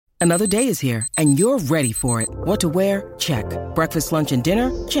Another day is here, and you're ready for it. What to wear? Check. Breakfast, lunch, and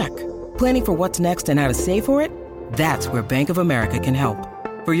dinner? Check. Planning for what's next and how to save for it? That's where Bank of America can help.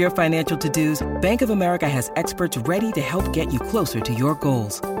 For your financial to-dos, Bank of America has experts ready to help get you closer to your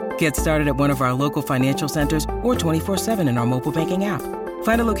goals. Get started at one of our local financial centers or 24/7 in our mobile banking app.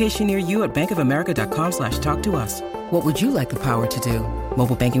 Find a location near you at bankofamerica.com/talktous. What would you like the power to do?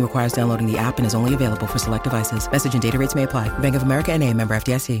 Mobile banking requires downloading the app and is only available for select devices. Message and data rates may apply. Bank of America N.A., member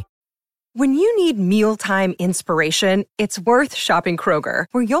FDIC. When you need mealtime inspiration, it's worth shopping Kroger,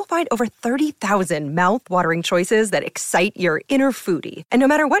 where you'll find over 30,000 mouth-watering choices that excite your inner foodie. And no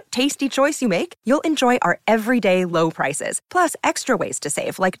matter what tasty choice you make, you'll enjoy our everyday low prices, plus extra ways to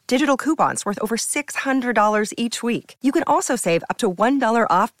save, like digital coupons worth over $600 each week. You can also save up to $1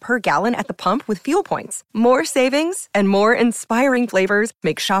 off per gallon at the pump with fuel points. More savings and more inspiring flavors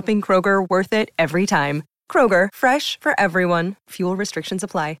make shopping Kroger worth it every time. Kroger, fresh for everyone. Fuel restrictions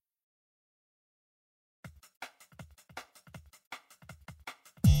apply.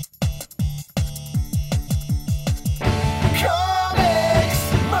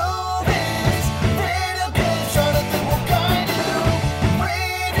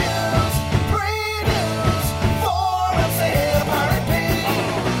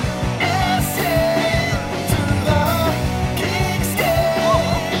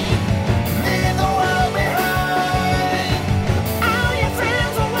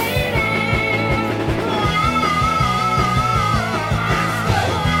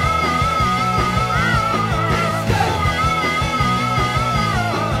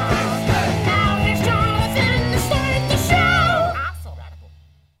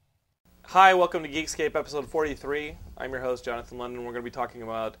 Hi, welcome to Geekscape episode 43. I'm your host, Jonathan London. We're going to be talking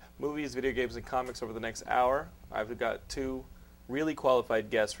about movies, video games, and comics over the next hour. I've got two really qualified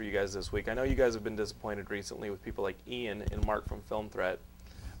guests for you guys this week. I know you guys have been disappointed recently with people like Ian and Mark from Film Threat,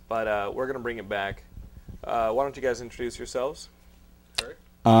 but we're going to bring it back. Why don't you guys introduce yourselves? Eric?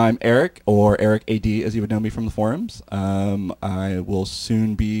 I'm Eric, or Eric AD, as you would know me from the forums. I will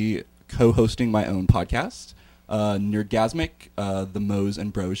soon be co-hosting my own podcast, Nerdgasmic, the Moes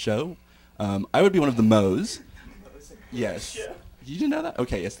and Bros Show. I would be one of the Moes. Yes. You didn't know that?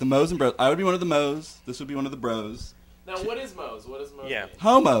 Okay, it's the Moes and Bros. I would be one of the Moes. This would be one of the Bros. Now, what is Moes? What does Moes mean?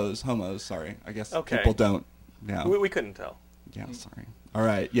 Homos, sorry. I guess people don't know. We couldn't tell. Yeah, sorry. All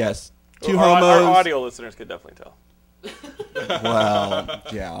right, yes. Two homos. Our audio listeners could definitely tell. Well,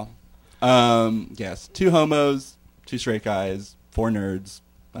 yeah. Yes, two homos, two straight guys, four nerds.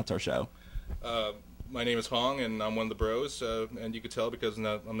 That's our show. My name is Hong, and I'm one of the bros, and you can tell because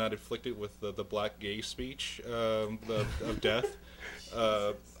I'm not afflicted with the black gay speech of death.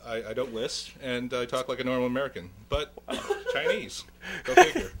 I don't lisp, and I talk like a normal American, but Chinese. Go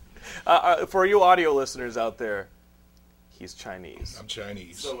figure. For you audio listeners out there, he's Chinese. I'm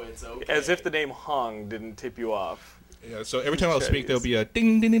Chinese. So it's okay. As if the name Hong didn't tip you off. Yeah, so every time I'll speak, there'll be a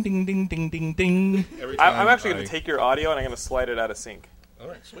ding, ding, ding, ding, ding, ding, ding, ding. I'm actually going to take your audio, and I'm going to slide it out of sync. All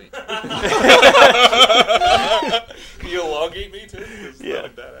right, sweet. Can you elongate me too? Yeah,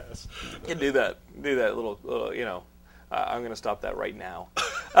 like badass. You can do that. Do that little you know. I'm going to stop that right now.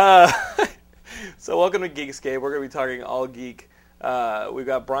 So welcome to Geekscape. We're going to be talking all geek. We've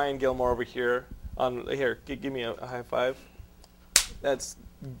got Brian Gilmore over here. Here, give me a high five. That's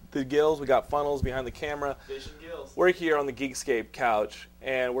the Gills. We got Funnels behind the camera. Vision Gills. We're here on the Geekscape couch,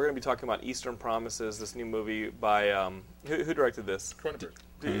 and we're going to be talking about Eastern Promises, this new movie by who directed this?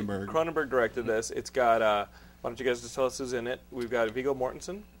 Cronenberg. Cronenberg directed this. It's got why don't you guys just tell us who's in it? We've got Viggo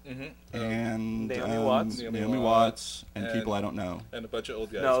Mortensen, and Naomi Watts, and people I don't know, and a bunch of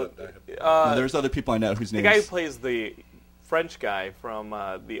old guys. No, there's other people I know whose names. The guy who plays the French guy from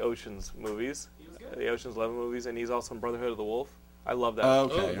the Ocean's movies, the Ocean's 11 movies, and he's also in Brotherhood of the Wolf. I love that. Oh,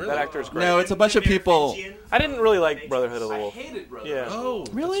 okay. That actor's great. No, it's a bunch of people. I didn't really like Brotherhood of the Wolf. I hated Brotherhood. Yeah. Oh,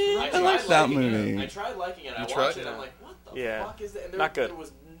 really? I I like that liking movie. I tried liking it. I You watched tried? it. I'm like, what the Yeah. fuck is that? And Not good. There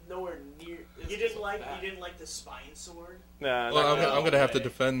was nowhere near. You didn't like the spine sword? Nah, Well, not I'm going to have to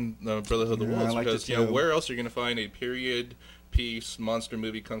defend Brotherhood of the Yeah, Wolves I liked because it too. where else are you going to find a period piece monster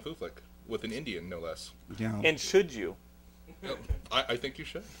movie kung fu flick with an Indian, no less? Yeah. And should you? I think you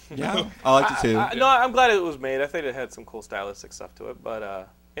should. Yeah, I liked it too. No, I'm glad it was made. I think it had some cool stylistic stuff to it, but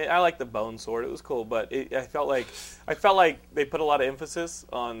I like the bone sword. It was cool, but I felt like they put a lot of emphasis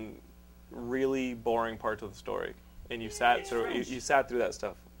on really boring parts of the story, and you sat through that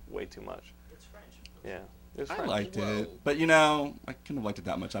stuff way too much. It's French. Yeah, it was I French. liked it, but I couldn't have liked it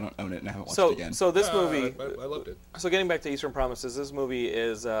that much. I don't own it, and I haven't watched it again. So this movie, I loved it. So getting back to Eastern Promises, this movie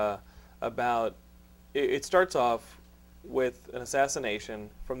is about. It starts off with an assassination.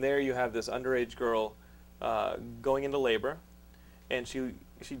 From there, you have this underage girl going into labor, and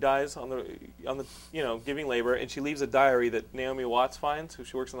she dies on the giving labor, and she leaves a diary that Naomi Watts finds, who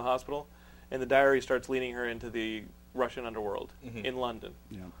she works in the hospital, and the diary starts leading her into the Russian underworld in London.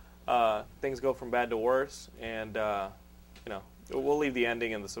 Yeah. Things go from bad to worse, and we'll leave the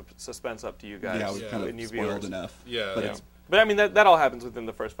ending and the suspense up to you guys. Yeah, we've kind and you of spoiled viewers. enough. Yeah. But Yeah. it's, But I mean, that all happens within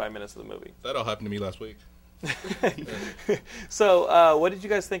the first 5 minutes of the movie. That all happened to me last week. So, what did you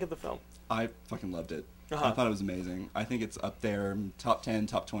guys think of the film? I fucking loved it. Uh-huh. I thought it was amazing. I think it's up there, top 10,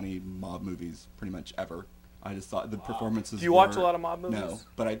 top 20 mob movies pretty much ever. I just thought the performances. Do you watch were- a lot of mob movies? No,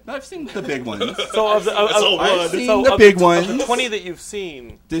 but I've seen the big ones. So of the I've seen the of big of ones. the 20 that you've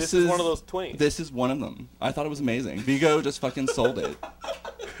seen, this is one of those 20. This is one of them. I thought it was amazing. Vigo just fucking sold it.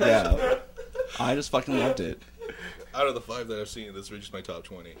 Yeah, I just fucking loved it. Out of the 5 that I've seen, this reached my top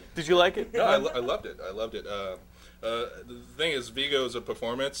 20. Did you like it? No, I loved it. I loved it. The thing is, Vigo's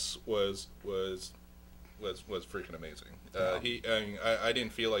performance was freaking amazing. I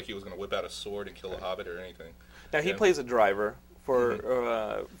didn't feel like he was going to whip out a sword and kill a hobbit or anything. Now he plays a driver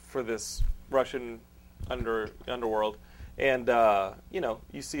for this Russian underworld, and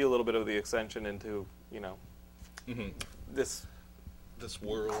you see a little bit of the ascension into this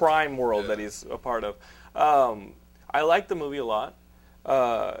world, crime world Yeah. that he's a part of. I liked the movie a lot.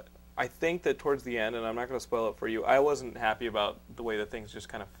 I think that towards the end, and I'm not going to spoil it for you, I wasn't happy about the way that things just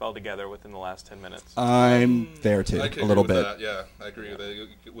kind of fell together within the last 10 minutes. I'm there too, I could a little agree bit. with that. Yeah, I agree with that.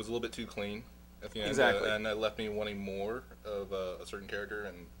 It was a little bit too clean at the end, Exactly. and it left me wanting more of a certain character.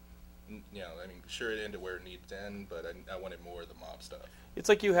 And sure, it ended where it needed to end, but I wanted more of the mob stuff. It's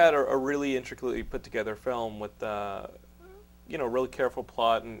like you had a really intricately put together film with really careful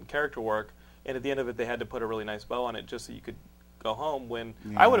plot and character work, and at the end of it they had to put a really nice bow on it just so you could go home. When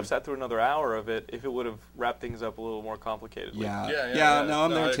I would have sat through another hour of it if it would have wrapped things up a little more complicatedly. Yeah. No,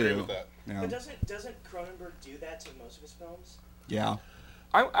 I'm there I agree too. with that. Yeah. But doesn't Cronenberg do that to most of his films? Yeah.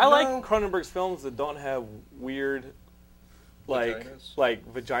 I like Cronenberg's films that don't have weird Vaginas? like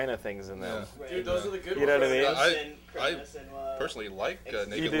vagina things in them. Yeah. Dude, those are the good You know ones. what I mean? I Christmas and, personally like You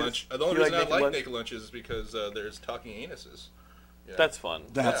Naked do- Lunch. The you only like reason I Naked like Lunch? Naked Lunch is because there's talking anuses. Yeah. That's fun.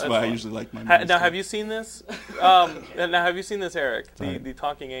 That's Yeah, why I fun. usually like my movies. Now, too. have you seen this? Now, have you seen this, Eric? Sorry. The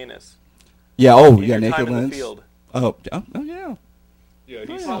talking anus. Yeah. Oh, In yeah. your Naked time in the Lens. field. Oh, yeah. Yeah,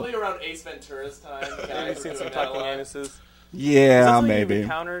 he's Probably around Ace Ventura's time. Have you seen some talking anuses? Is that Yeah, something maybe. You've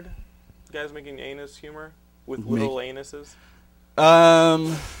encountered guys making anus humor with little anuses.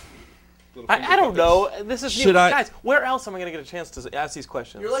 little I don't finger know. This is Should new. I- Guys, where else am I going to get a chance to ask these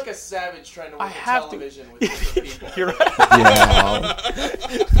questions? You're like a savage trying to I work have to- television with different people. You're right. Yeah.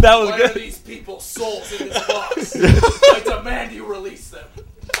 That was Why are good. these people's souls in this box? I demand you release them.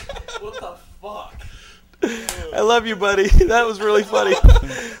 What the fuck? I love you, buddy. That was really funny.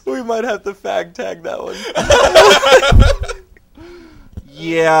 We might have to fag tag that one.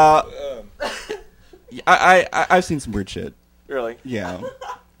 Yeah. I've seen some weird shit. Really? Yeah.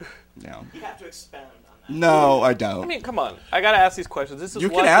 Yeah. You have to expound on that. No, I don't. I mean, come on. I got to ask these questions. This is You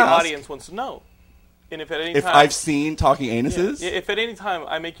what can the ask. audience wants to know. And if at any if time, I've seen talking anuses, if at any time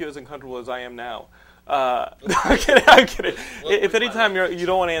I make you as uncomfortable as I am now, I'm kidding. I'm kidding. If any time you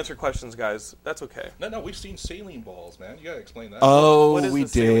don't want to answer questions, guys, that's okay. No, we've seen saline balls, man. You gotta explain that. oh, What is we the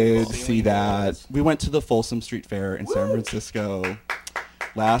saline did ball? see that. We went to the Folsom Street Fair in San Francisco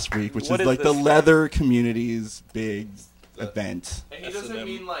last week, which What is is like the this? leather community's big event. And he doesn't S&M.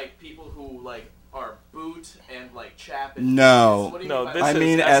 mean like people who like are boot and like chap. And No. What do you No, mean by this that? I is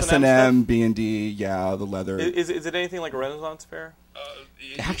mean S&M S&M, B&D, yeah, the leather. Is it anything like a Renaissance fair?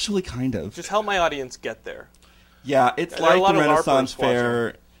 Actually, kind of. Just help my audience get there. Yeah, it's There are a like lot the of Renaissance LARPers watching.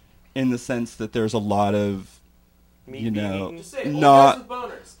 Fair in the sense that there's a lot of, Meat you know, eating. Just say old not- guys with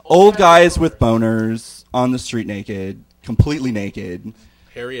boners. old guys with boners on the street naked, completely naked.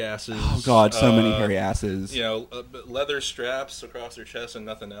 Hairy asses. Oh, God, so many hairy asses. You know, leather straps across their chest and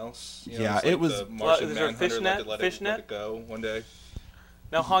nothing else. You know, Yeah, it's it like was- the Martian Is there a Manhunter fishnet? let Fishnet? it go one day.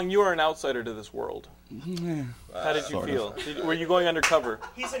 Now, Hong, you are an outsider to this world. How did you Sort feel? Were you going undercover?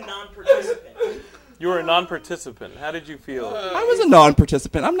 He's a non-participant. You were a non-participant. How did you feel? I was a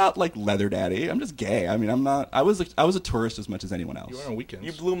non-participant. I'm not like leather daddy. I'm just gay. I mean, I'm not. I was a tourist as much as anyone else. You were on weekends.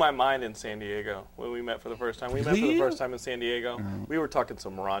 You blew my mind in San Diego when we met for the first time. We met for the Really? first time in San Diego. We were talking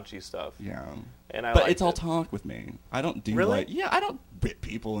some raunchy stuff. Yeah, And I but liked it's all it. talk with me. I don't do Really? like. Yeah, I don't whip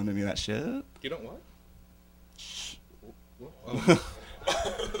people and any of that shit. You don't what?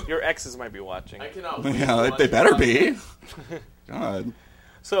 Your exes might be watching. I cannot. Yeah, they better be. God.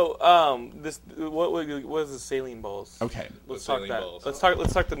 So, what is the saline balls? Okay. Let's The talk saline that. balls. Let's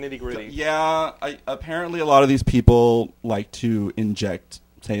talk the nitty gritty. Yeah, apparently a lot of these people like to inject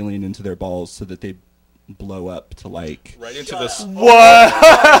saline into their balls so that they blow up to like Right into the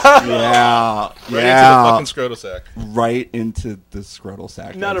yeah, right into the fucking scrotal sack. right into the scrotal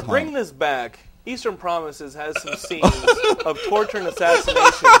sack. Now, to That's bring hot. this back, Eastern Promises has some scenes of torture and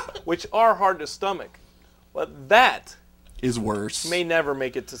assassination, which are hard to stomach. But that is worse. may never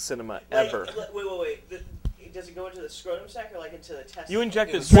make it to cinema, ever. Wait. Does it go into the scrotum sac or like into the testicle? You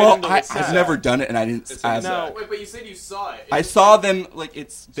injected straight Well, into the I've sack. never done it, and I didn't. It's like No. Wait, but you said you saw it. I saw them like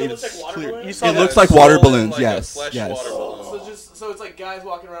it's. So it looks like water balloons? You saw It that looks like swollen, water balloons. like a Yes, flesh yes. water balloon. So it's like guys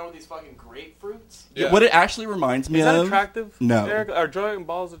walking around with these fucking grapefruits? Yeah. What it actually reminds me Is that of. attractive? No. Eric? Are Dragon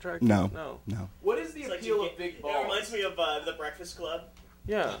Balls attractive? No. No. What is the It's like appeal you of get- big balls? It reminds me of the Breakfast Club.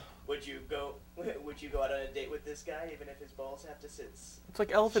 Yeah. Would you go out on a date with this guy even if his balls have to sit? It's like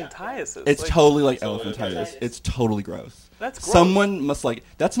elephantiasis. It's like, totally like So elephantitis. elephantitis. It's totally gross. That's gross. Someone must like.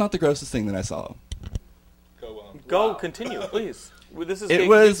 That's not the grossest thing that I saw. Go, Wow. continue, please. This is It Geek-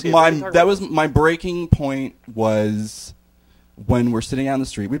 was Geekscape. my. What are you talking That about? was my breaking point. Was when we're sitting out on the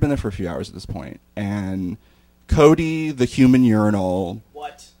street. We've been there for a few hours at this point, and Cody, the human urinal.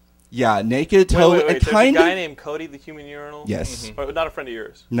 What? Yeah, naked, Wait, totally. wait, and there's kind a guy of. named Cody, the human urinal? Yes. Oh, not a friend of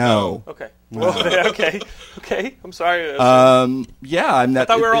yours? No. Okay. No. Well, okay. I'm sorry. Yeah, I'm that. I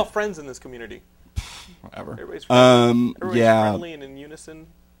thought we were all friends in this community. whatever. Everybody's friendly. Everybody's Yeah. friendly and in unison.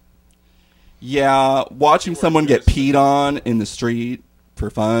 Yeah, watching someone get peed on in the street for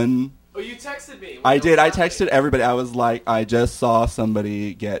fun. Oh, you texted me. I did. I What texted everybody. I was like, I just saw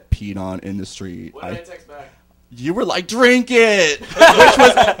somebody get peed on in the street. did I text back? You were like, drink it,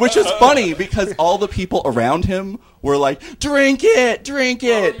 which was funny because all the people around him were like, drink it, drink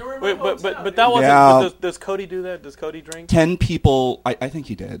it. You were in my Wait, but hometown, that wasn't. Yeah. But does Cody do that? Does Cody drink? 10 people. I think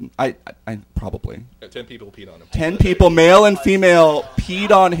he did. I probably. Yeah, 10 people peed on him. 10 people, male and female,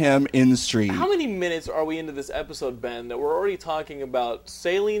 peed on him in the street. How many minutes are we into this episode, Ben, that we're already talking about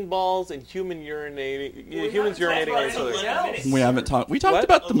saline balls and humans urinating on each other? We haven't talked. We talked What?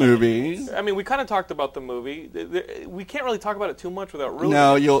 about the movie. I mean, we kind of talked about the movie. We can't really talk about it too much without ruining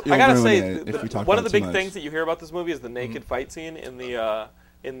No, it. you'll I gotta ruin say, it if we talk one about of the it big too much. things that you hear about this movie is the naked fight scene in the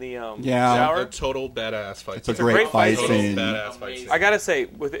Yeah. shower. A total badass fight. It's a scene. great fight Total scene. badass fight scene. I gotta say,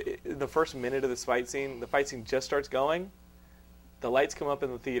 with the first minute of this fight scene, the fight scene just starts going. The lights come up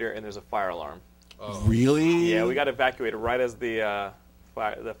in the theater, and there's a fire alarm. Really? Yeah, we got evacuated right as the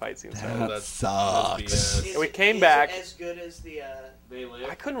fight scene started. That That's sucks. BS. We came back. Is it as good as the They live.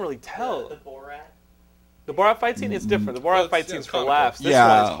 I couldn't really tell. the Borat? The Borat fight scene is different. The Well, Borat fight it's scene's for comical. laughs. This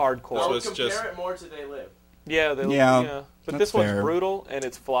Yeah. one is I hardcore. would it's compare just- it more to They Live. Yeah, Yeah, But that's this one's fair. brutal and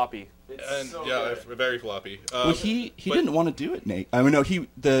it's floppy. It's And so yeah, good. it's very floppy. Well, he but- didn't want to do it, Nate. I mean, no,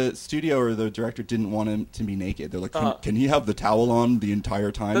 the studio or the director didn't want him to be naked. They're like, can he have the towel on the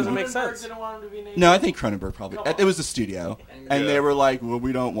entire time? Doesn't make Cronenberg sense. didn't want him to be naked. No, I think Cronenberg probably. Come on. It was the studio, and Yeah. they were like, "Well,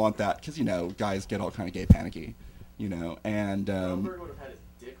 we don't want that because guys get all kind of gay panicky, And Cronenberg would have had his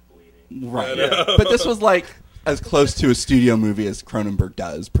dick bleeding. right, I know. but this was like as close to a studio movie as Cronenberg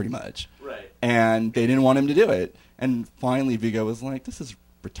does, pretty much. Right. And they didn't want him to do it. And finally, Viggo was like, "This is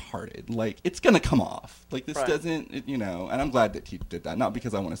retarded. Like, it's gonna come off. Like, this Right. doesn't, And I'm glad that he did that. Not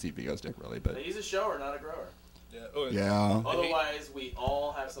because I want to see Viggo's dick, really, but He's a shower, not a grower. Yeah. Oh, and- yeah. Otherwise, we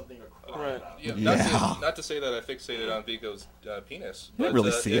all have something to cry Right. about. Yeah, Yeah. Not to say that I fixated on Vigo's penis. I didn't but,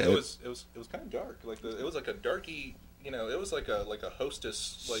 really see it. It was kind of dark. Like it was like a darky. It was like a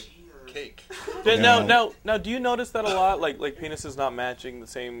hostess cake. Now, do you notice that a lot? Like penises not matching the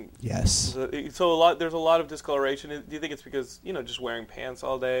same. Yes. So there's a lot of discoloration. Do you think it's because just wearing pants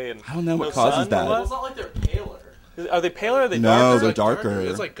all day and I don't know what no causes sun or that. Well, what? it's not like they're paler. Are they paler? Or are they No, darker? they're Like darker.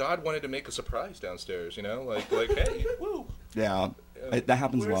 It's like God wanted to make a surprise downstairs. Like hey, woo. Yeah. That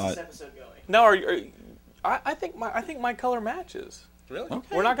happens a Where's lot. this episode going? No, I think my color matches. Really?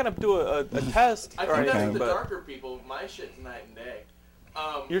 Okay. We're not gonna do a test I or think that's anything, the but darker people. My shit's night and day.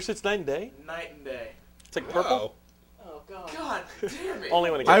 your shit's night and day. Night and day. It's like purple. Wow. Oh God. God damn it.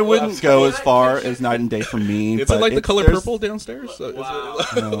 Only when it I gets wouldn't left. go as far as night and day for me. Is but it like the color there's- purple downstairs? Is it- Wow.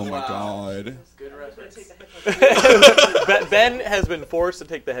 Oh my Wow. god. Good I'm gonna reference. take the headphones. Ben has been forced to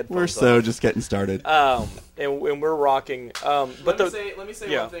take the headphones We're off. so just getting started. And we're rocking. But Let me say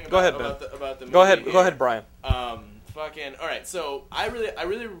yeah, one thing go ahead, about, Ben. about the movie. go ahead, here. Brian. Fucking all right. So I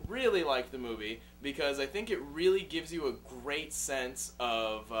really like the movie because I think it really gives you a great sense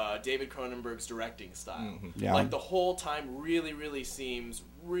of David Cronenberg's directing style. Yeah. Like the whole time really seems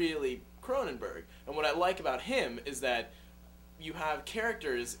really Cronenberg. And what I like about him is that you have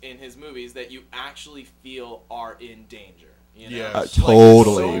characters in his movies that you actually feel are in danger. Yes. Like,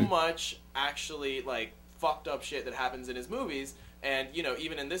 Totally. so much actually like fucked up shit that happens in his movies And, you know,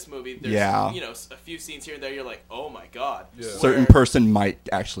 even in this movie, there's, Yeah. you know, a few scenes here and there, you're like, oh my god. Yeah. Certain person might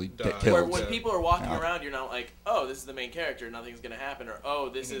actually get Die. Where killed. when Yeah. people are walking Yeah. around, you're not like, oh, this is the main character, nothing's going to happen, or oh,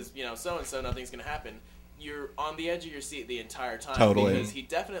 this Mm-hmm. is, you know, so-and-so, nothing's going to happen. You're on the edge of your seat the entire time. Totally. Because he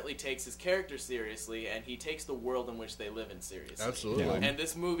definitely takes his character seriously, and he takes the world in which they live in seriously. Absolutely. Yeah. And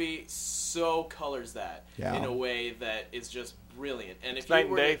this movie so colors that Yeah. in a way that is just brilliant. And if It's you night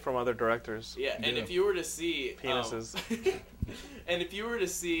and were day to, from other directors. yeah, and Yeah. if you were to see Penises. and if you were to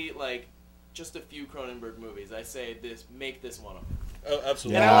see like just a few Cronenberg movies, I say make this one of them. Oh,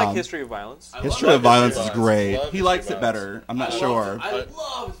 absolutely. And Yeah. I like History of Violence. I History love of Violence is History of great. Violence. He Love likes History it of better. I'm not I sure.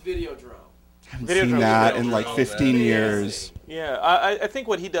 loved Videodrome. I haven't Videodrome seen is that good. in like Oh, 15 man. years. Yeah, I think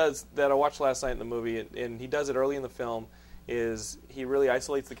what he does that I watched last night in the movie, and he does it early in the film, is he really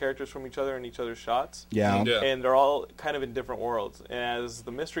isolates the characters from each other in each other's shots. Yeah. Yeah. And they're all kind of in different worlds. And as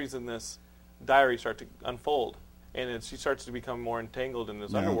the mysteries in this diary start to unfold, and as she starts to become more entangled in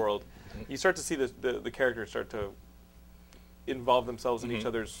this Yeah. underworld, you start to see the characters start to involve themselves in each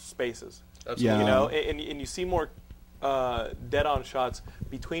other's spaces. Absolutely. Yeah. You know, and you see more dead-on shots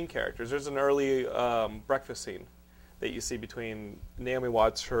between characters. There's an early breakfast scene that you see between Naomi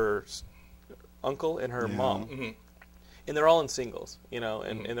Watts, her uncle, and her Yeah. mom. Mhm. And they're all in singles, you know,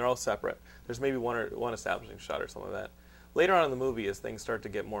 and they're all separate. There's maybe one establishing shot or something like that. Later on in the movie, as things start to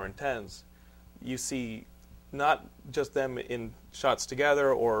get more intense, you see not just them in shots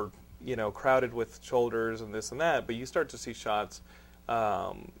together or, you know, crowded with shoulders and this and that, but you start to see shots.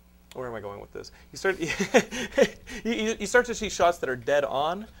 Where am I going with this? You start you start to see shots that are dead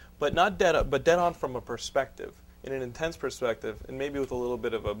on, but not dead, but dead on from a perspective, in an intense perspective, and maybe with a little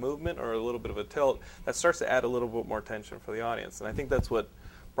bit of a movement or a little bit of a tilt that starts to add a little bit more tension for the audience. And I think that's what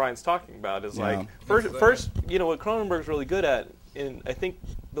Brian's talking about. Is Yeah. like first, you know, what Cronenberg's really good at, in I think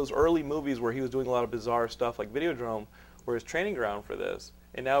those early movies where he was doing a lot of bizarre stuff like Videodrome, were his training ground for this,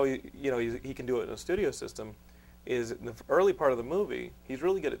 and now he can do it in a studio system. Is in the early part of the movie, he's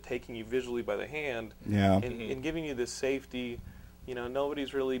really good at taking you visually by the hand Yeah. and giving you this safety. You know,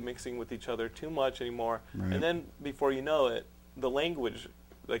 nobody's really mixing with each other too much anymore. Right. And then before you know it, the language,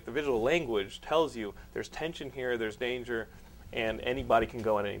 like the visual language, tells you there's tension here, there's danger, and anybody can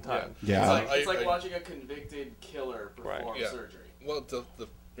go at any time. Yeah. It's like I- watching a convicted killer Right. perform Yeah. surgery. Well, to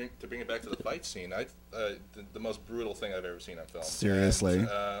bring it back to the fight scene, the most brutal thing I've ever seen on film. Seriously. And,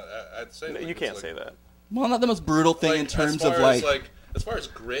 I'd say No, like, you it's can't like- say that. Well, not the most brutal thing in like, terms as of far as, like. as far as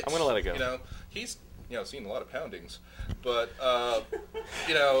grit. I'm gonna let it go. You know, he's seen a lot of poundings, but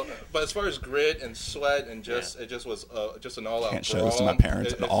you know, but as far as grit and sweat and just it just was just an all out. Can't show this to my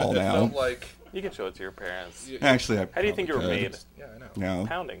parents at all now. It felt like You can show it to your parents. Actually, I How do you think you were probably made? could. yeah, I know. No.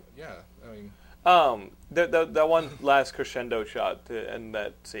 Pounding. Yeah, I mean, That one last crescendo shot to end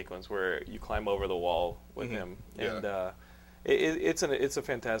that sequence where you climb over the wall with him, Yeah. and it's a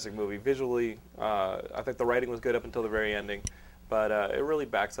fantastic movie visually. I think the writing was good up until the very ending, but it really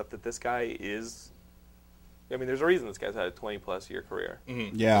backs up that this guy is. I mean, there's a reason this guy's had a 20-plus year career. Yeah.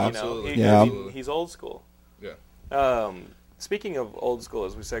 You know, Absolutely. Yeah. he's old school. yeah. Speaking of old school,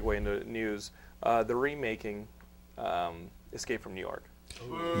 as we segue into news, the remaking Escape from New York.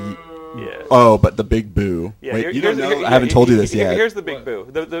 Yeah. Oh, but the big boo. Yeah, Wait, here- you don't here's- know? here- I haven't told you this yet. Here's the big boo.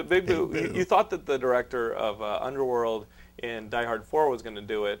 The big boo. You thought that the director of Underworld in Die Hard 4 was going to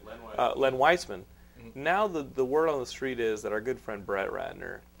do it, Len Weissman. Now the word on the street is that our good friend Brett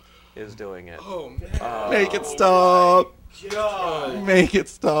Ratner is doing it. Oh man. Make it stop. God. Make it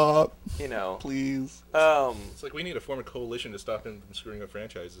stop, You know. please. It's like we need to form a coalition to stop him from screwing up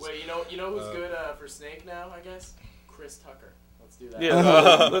franchises. Wait, you know who's good for Snake now? I guess Chris Tucker. Let's do that.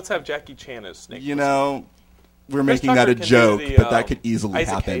 Yeah. Let's have Jackie Chan as Snake. You know, we're Chris making that Tucker a can do joke, the, but that could easily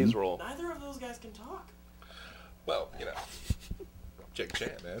Isaac happen. Hayes role. Neither of those guys can talk. Well, you know, Jackie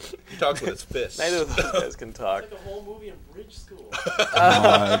Chan, man. He talks with his fists. Neither of those guys can talk. It's like a whole movie in bridge school.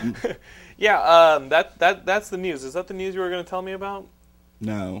 Yeah. That's the news. Is that the news you were going to tell me about?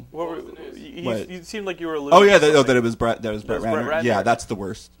 No. What was were, the news? you seemed like you were alluding Oh yeah, to that something. it was Brett. That was Brett Brett Ratner. Ratner. Yeah, that's the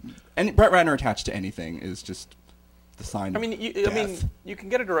worst. And Brett Ratner attached to anything is just the sign. I mean, you can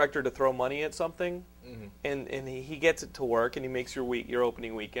get a director to throw money at something, and he gets it to work, and he makes your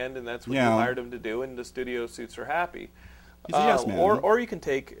opening weekend, and that's what you Yeah. hired him to do, and the studio suits are happy. He's a yes man. Or you can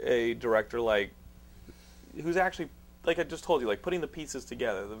take a director who's actually, like I just told you, like putting the pieces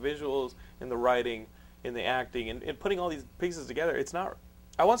together, the visuals and the writing and the acting, and putting all these pieces together. It's not.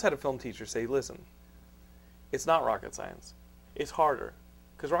 I once had a film teacher say, "Listen, it's not rocket science. It's harder,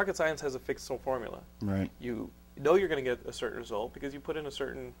 because rocket science has a fixed formula. Right. You know you're going to get a certain result because you put in a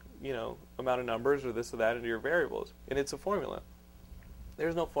certain amount of numbers or this or that into your variables, and it's a formula.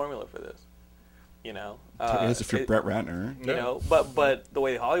 There's no formula for this. You know, It is if you're Brett Ratner. You know, but the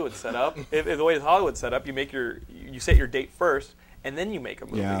way Hollywood's set up, if the way Hollywood's set up, you set your date first, and then you make a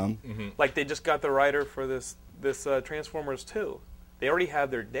movie. Yeah. Mm-hmm. Like they just got the writer for this Transformers 2. They already have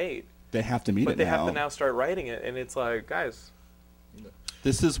their date, They have to meet but it they now. have to now start writing it, and it's like, guys,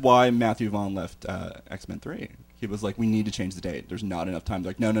 This is why Matthew Vaughn left X-Men 3. He was like, we need to change the date. There's not enough time. They're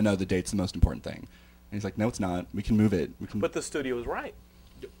like, no, the date's the most important thing. And he's like, no, it's not. We can move it. but the studio was right.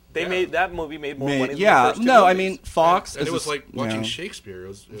 They made that movie made more money. Than yeah, the first two no, I movies. mean Fox. And it was like watching you know, Shakespeare. It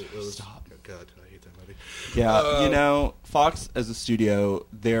was Stop. oh, God, I hate that movie. Yeah, you know, Fox as a studio,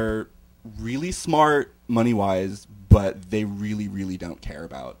 they're really smart money-wise, but they really, really don't care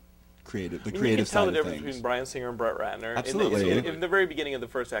about creative You creative can tell side the of difference things. between Bryan Singer and Brett Ratner. Absolutely. In the very beginning of the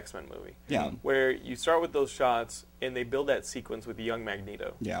first X-Men movie. Yeah. Where you start with those shots, and they build that sequence with the young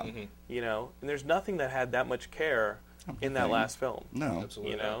Magneto. Yeah. Mm-hmm. You know, and there's nothing that had that much care in that Nothing. last film. No.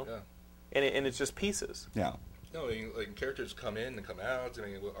 Absolutely. You know? Yeah. And it's just pieces. Yeah. No, I mean, like characters come in and come out. I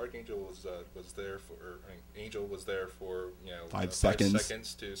mean, Archangel was there for, Angel was there for 5 seconds. 5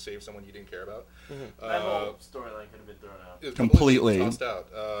 seconds to save someone you didn't care about. That whole storyline could have been thrown out. It was Completely. tossed out.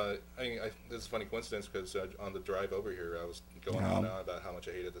 This is a funny coincidence because on the drive over here, I was going on and on about how much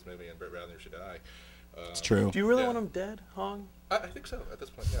I hated this movie and Brett Ratner should die. It's true. Do you really Yeah. want him dead, Hong? I think so at this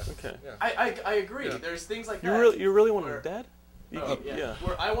point. Yeah. Okay. Yeah. I agree. Yeah. There's things like You that. really want him where- dead? Oh, yeah.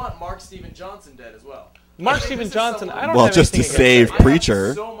 Where I want Mark Steven Johnson dead as well. Mark I think Steven this is Johnson, someone- I don't Well, have just to anything save against that. Preacher. I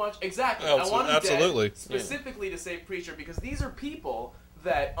have so much exactly. I want him Absolutely. dead specifically to save Preacher because these are people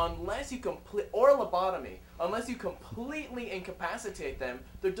that unless you or lobotomy, unless you completely incapacitate them,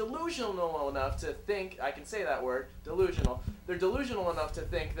 they're delusional enough to think. I can say that word, delusional. They're delusional enough to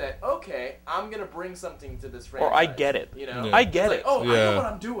think that okay, I'm gonna bring something to this franchise. Or I get it. You know, Yeah. I get It's it. like, oh, I Yeah. know what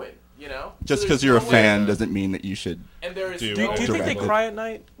I'm doing. You know, Just So because there's you're a no way- fan doesn't mean that you should. And there is Do Do you think they Directly. cry at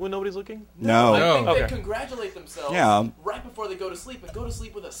night when nobody's looking? No. I No. think Okay. they congratulate themselves Yeah. right before they go to sleep and go to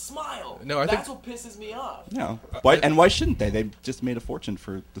sleep with a smile. No, I That's think- what pisses me off. No. Why shouldn't they? They just made a fortune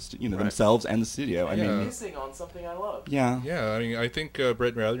for the themselves and the studio. I You're mean, missing on something I love. yeah. Yeah, I mean, I think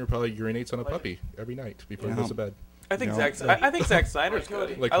Brett Ratner probably urinates on a puppy every night before he Yeah. goes to bed. I think No. I think Zack Snyder's Like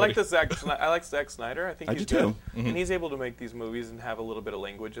Cody. good. Like I like Cody. I like Zack Snyder. I think I he's do good, too. and he's able to make these movies and have a little bit of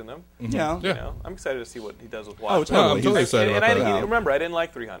language in them. Yeah. You Yeah. know, I'm excited to see what he does with Oh, Watchmen. totally. I'm totally He's- excited And about I that. didn't, remember, I didn't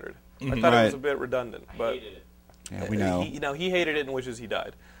like 300. I thought it was Right. a bit redundant, I but hated it. Yeah, we know. he hated it and wishes he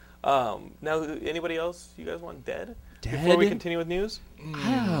died. Now, anybody else you guys want dead? Dead? Before we continue with news?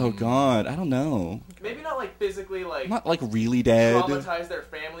 Oh God, I don't know. Maybe not like physically, like Not like really dead. traumatize their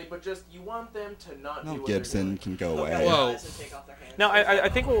family, but just you want them to not do Mel what Gibson they're can go Look away. at their Well- eyes and take off their hands. No, I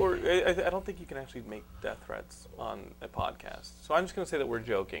think what I don't think you can actually make death threats on a podcast. So I'm just going to say that we're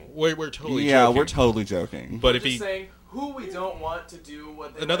joking. We're totally yeah, joking. we're totally joking. But doing. if Just he saying who we don't want to do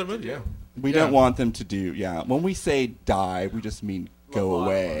what they another like movie, to yeah. do. we Yeah. don't want them to do. Yeah, when we say die, we just mean go Lobotomy.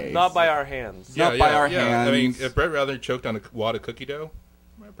 away. Not by our hands. Not by our I mean, hands. if Brett Ratner choked on a wad of cookie dough,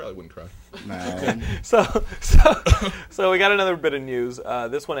 I probably wouldn't cry. No. So we got another bit of news.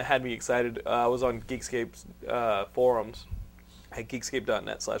 This one had me excited. I was on Geekscape's forums at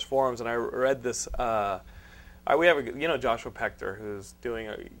geekscape.net/forums, and I read this. We have Joshua Pechter, who's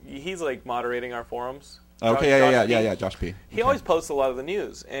he's like moderating our forums. Okay, Josh yeah, P. Josh P. He always posts a lot of the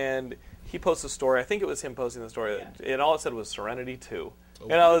news, and he posts a story. I think it was him posting the story, and all it said was Serenity 2.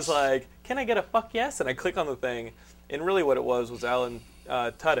 And I was like, can I get a fuck yes? And I click on the thing, and really what it was Alan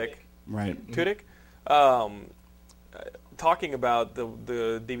Tudyk, Right. talking about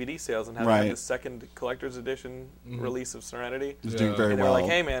the DVD sales and how they Right. had the second collector's edition release of Serenity. It's doing very And they're well. like,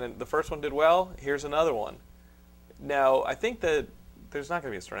 hey man, the first one did well, here's another one. Now, I think that there's not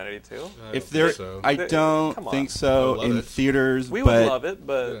going to be a Serenity 2. If there, I Come don't on. think I so would love in it. theaters. We but would love it,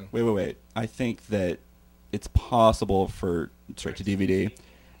 but Yeah. Wait. I think that it's possible for straight to DVD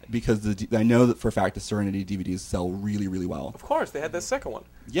because I know that for a fact the Serenity DVDs sell really, really well. of course, they had the second one.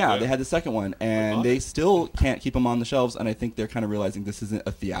 Yeah, Yeah. they had the second one, and they still can't keep them on the shelves. And I think they're kind of realizing this isn't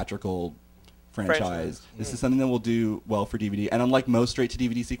a theatrical franchise. This is something that will do well for DVD. And unlike most straight to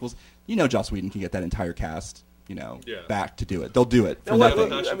DVD sequels, Joss Whedon can get that entire cast, Yeah. back to do it. They'll do it for Now, what, nothing.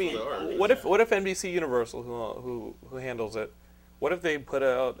 Passion I mean, for the art. what if NBC Universal, who handles it, what if they put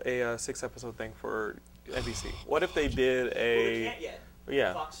out a 6-episode thing for NBC? What if they did Well, they a can't yet.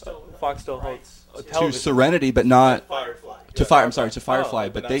 yeah Fox still Fox still rights holds a to- To television? Serenity, but not Firefly. to Fire. I'm sorry, to Firefly,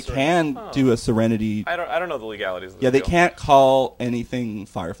 but but not they Serenity. can do a Serenity. I don't know the legalities. Of the Yeah, they deal. can't call anything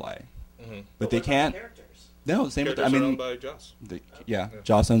Firefly, but they what about can't. Characters? No, same with. Characters I are mean, owned by Joss.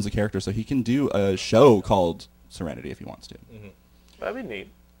 Joss owns the character, so he can do a show called Serenity if he wants to. That'd be neat.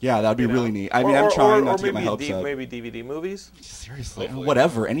 Yeah, that would be You know? really neat. I mean, I'm trying not to get my hopes up. Maybe DVD movies. Seriously, Hopefully.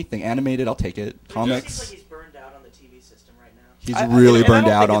 whatever, anything animated, I'll take it. It Comics. seems like he's burned out on the TV system right now. He's I really and I burned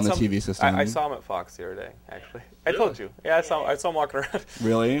don't out think on the it's TV system. I saw him at Fox the other day. Actually, I told you. Yeah, I saw him walking around.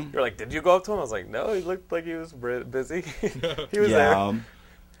 Really? You're like, did you go up to him? I was like, no. He looked like he was busy. He was Yeah.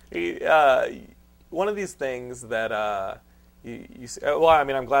 there. One of these things that you see, well, I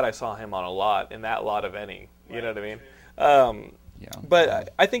mean, I'm glad I saw him on a lot, in that lot of any. You know what I mean? Yeah.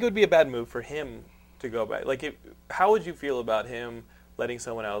 But I think it would be a bad move for him to go back. Like, how would you feel about him letting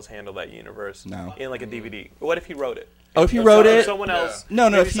someone else handle that universe No. in like a DVD? What if he wrote it? Oh, if he wrote it? Someone else. No,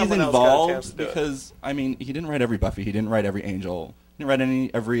 maybe if he's someone else got a chance involved, to do it. because I mean, he didn't write every Buffy, he didn't write every Angel, he didn't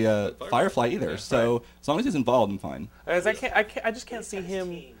write every Firefly either. So as long as he's involved, I'm fine. Because I just can't see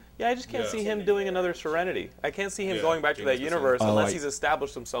him. Yeah, I just can't see him doing another Serenity. I can't see him going back to that universe unless he's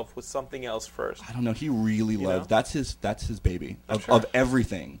established himself with something else first. I don't know. He really loves that's his baby sure. of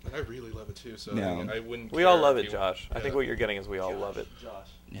everything. I really love it too. So Yeah. I mean, I wouldn't. We all care love if it, you- Josh. I think what you're getting is we all love it. Josh.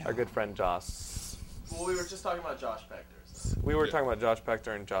 Yeah. Our good friend Josh. Well, we were just talking about Josh Spector. So. We were talking about Josh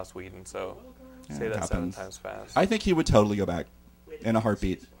Pechter and Joss Whedon, so say it that 7 happens. times fast. I think he would totally go back in a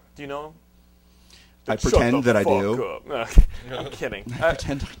heartbeat. Do you know him? I Shut pretend the that I fuck do. up. No, I'm kidding. I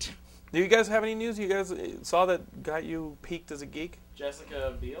pretend I do. Do you guys have any news? You guys saw that got you peaked as a geek?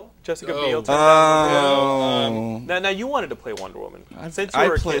 Jessica Biel? Jessica Oh. Biel turned out. Oh. Now you wanted to play Wonder Woman since you I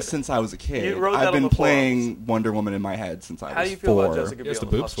were a played kid. since I was a kid. You wrote that I've on been the playing Wonder Woman in my head since I was 4. How do you feel about Jessica Yes, Biel?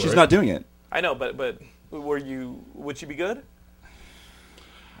 the boobs for She's it. not doing it. I know, but would she be good?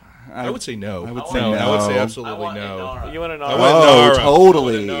 I would say no. I would I say want- no. I would say I absolutely want no. Inara. You want to know? I want Oh, Nara.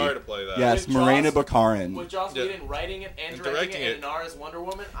 totally. I want Nara to play that. Yes, With Marina Joss- Bakarin. With Joss Yeah. Whedon writing it and And directing directing it, it. and Nara's Wonder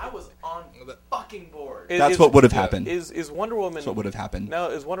Woman, I was on fucking board. That's what would have happened. Is Wonder Woman? That's what would have happened. Now,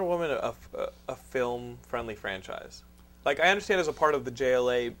 is Wonder Woman a film-friendly franchise? Like, I understand as a part of the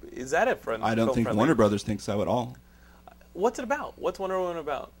JLA, is that a friend? I don't think film-friendly? Warner Brothers thinks so at all. What's it about? What's Wonder Woman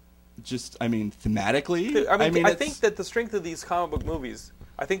about? Just, I mean, thematically. I it's- think that the strength of these comic book movies,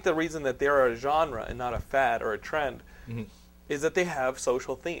 I think the reason that they're a genre and not a fad or a trend, is that they have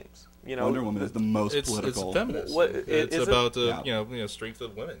social themes. You know, Wonder Woman is the most It's political. feminist. What- it's is it? about Yeah. strength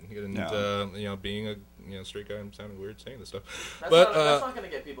of women and Yeah. being a straight guy. I'm sounding weird saying this stuff, That's but not going to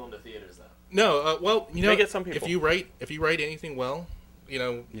get people into theaters, though. no. Well, May get some people. if you write anything well,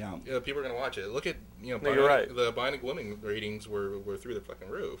 Yeah. people are gonna watch it. Look at No, you're right. the Bionic Woman ratings were through the fucking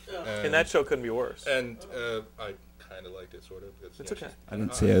roof, and that show couldn't be worse. and I kind of liked it sort of. Because, It's okay. I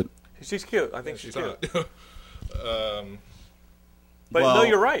didn't see it. She's cute. I think She's she's cute. hot. But Well, no,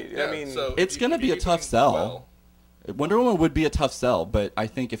 you're right. Yeah, I mean, so It's if going to you be a do tough things sell. well- Wonder Woman would be a tough sell, but I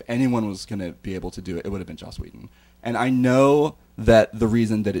think if anyone was going to be able to do it, it would have been Joss Whedon. And I know that the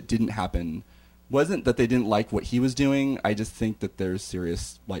reason that it didn't happen wasn't that they didn't like what he was doing. I just think that there's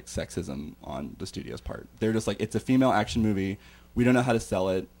serious sexism on the studio's part. They're just like, it's a female action movie. We don't know how to sell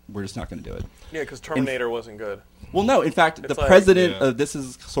it. We're just not going to do it. yeah, because Terminator wasn't good. Well, no. In fact, It's the like- president. Yeah. This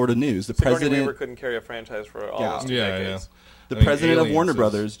is sort of news. The Sigourney president. Weaver couldn't carry a franchise for all Yeah. those 2 Yeah, decades. The I mean, president of Aliens Warner is-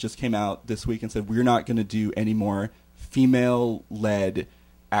 Brothers just came out this week and said we're not going to do any more female-led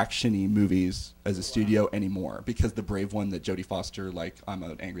action-y movies as a studio anymore because the Brave One that Jodie Foster, like I'm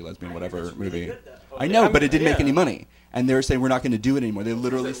an angry lesbian, whatever movie. good, though. I know, I'm- but it didn't make yeah. any money, and they were saying we're not going to do it anymore. They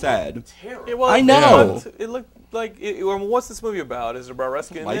literally said, Terrible. Yeah, well, I know. It looked like. What's this movie about? Is it about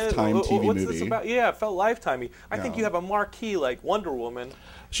rescuing Lifetime it? TV What's movie. this about? Yeah, it felt Lifetimey. I think Yeah. you have a marquee like Wonder Woman.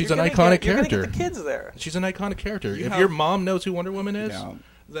 She's You're an gonna iconic get, you're gonna character. get the kids there. She's an iconic character. You If have- your mom knows who Wonder Woman is, Yeah.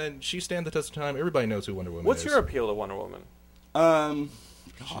 then she stands the test of time. Everybody knows who Wonder Woman What's is. your appeal to Wonder Woman?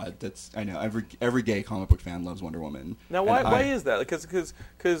 God, that's I know every gay comic book fan loves Wonder Woman. Now, And why is that? Because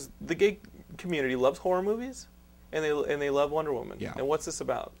the gay community loves horror movies, and they love Wonder Woman. Yeah. And what's this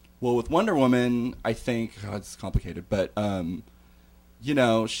about? Well, with Wonder Woman, I think it's complicated, but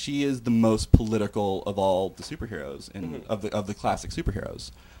she is the most political of all the superheroes and of the classic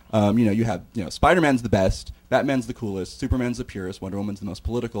superheroes. You have Spider-Man's the best, Batman's the coolest, Superman's the purest, Wonder Woman's the most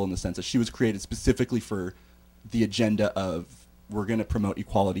political in the sense that she was created specifically for the agenda of we're going to promote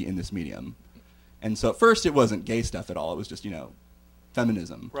equality in this medium. And so at first it wasn't gay stuff at all. It was just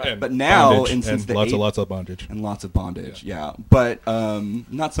feminism. Right. And But now, bondage, and since and the lots of bondage. and lots of bondage, yeah. But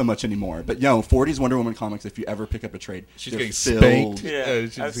not so much anymore. But 40s Wonder Woman comics, if you ever pick up a trade, She's they're getting filled- spanked. Yeah,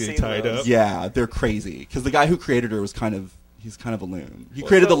 She's I've getting seen tied those. up. Yeah, they're crazy. Because the guy who created her was he's kind of a loon. He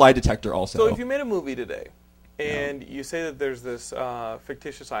created the lie detector also. So if you made a movie today, and you say that there's this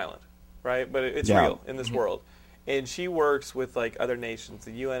fictitious island, right? But it's Yeah. real in this world, and she works with like other nations,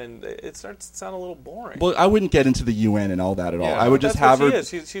 the UN, and it starts to sound a little boring. Well, I wouldn't get into the UN and all that at all. Yeah. I would just That's have what her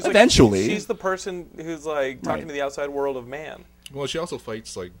she is. She's eventually. Like, she's the person who's like talking Right. to the outside world of man. Well, she also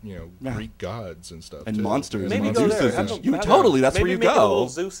fights like Yeah. Greek gods and stuff And too. monsters. Maybe and go Zeus there. is- Have them- you have totally. them- That's where maybe you make it a little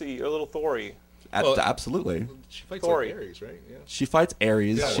go. Zeusy or a little Thory. Well, Absolutely. She fights Thori. like Ares, right? Yeah. She fights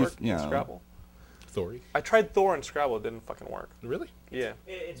Ares. Does that She, work in Scrabble? Thori. I tried Thor and Scrabble. It didn't fucking work. Really? Yeah.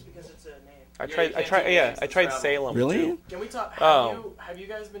 It's because it's a name. I Yeah, tried. you I can't tried. do Yeah, names I in tried Scrabble. Salem. Really? Too. Can we talk? Oh. Have you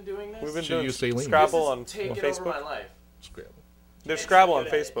guys been doing this? We've been Should doing use Saline. Scrabble This on is taking over my Facebook. life. Scrabble. There's Yeah, Scrabble so on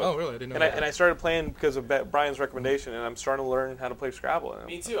good at it. Facebook. Oh, really? I didn't know And I, that. and I started playing because of Brian's recommendation, and I'm starting to learn how to play Scrabble.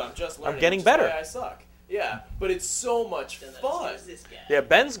 Me too. I'm just learning. getting which is better. why I suck. Yeah, but it's so much Then let's fun. use this guy. Yeah,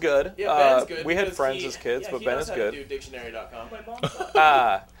 Ben's good. Yeah, Ben's good. We had because friends he- as kids, yeah, but he Ben knows is how good. to do dictionary.com. My mom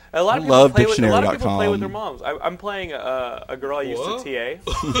thought. A lot I of people love play with, a lot of people play with Dictionary.com. their moms. I'm playing a girl I used What? to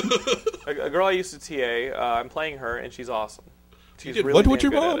TA. a girl I used to TA. I'm playing her, and she's awesome. She's did really what with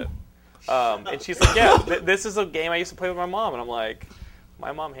damn your good at it. And she's like, yeah, this is a game I used to play with my mom. And I'm like,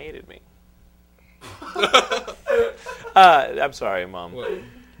 my mom hated me. I'm sorry, Mom. Well,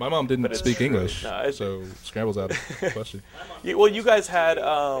 my mom didn't it's speak true. English, No, it's- so Scrabble's out of the question. Well, you guys had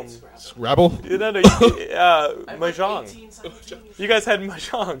Scrabble? Mahjong. 18, 17. You guys had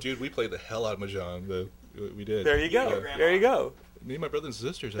Mahjong. Dude, we played the hell out of Mahjong. We did. There you go. Grandma. There you go. Me and my brothers and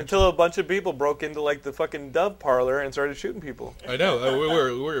sisters. Actually. Until a bunch of people broke into like the fucking Dove parlor and started shooting people. I know.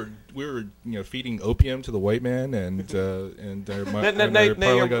 We were feeding opium to the white man, and their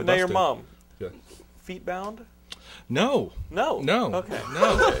parlor got Now your busted. mom. Yeah. Feet bound? No. No. No. Okay.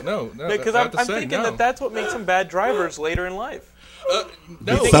 No. Because I I'm have to say, thinking no. that's what makes them bad drivers later in life.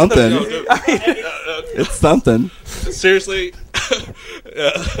 No. It's something. No. It's something. Seriously.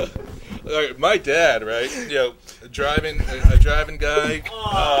 All right, my dad, right? A driving guy.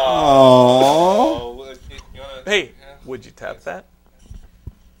 Aww. Hey, would you tap that?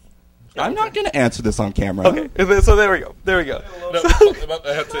 I'm not going to answer this on camera. Okay, so there we go. There we go. No,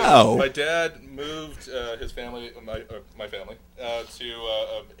 I have to. Oh. My dad moved his family, my family, to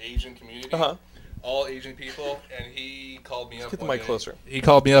an Asian community. Uh-huh. All Asian people, and he called me up. Get the one mic day. closer. He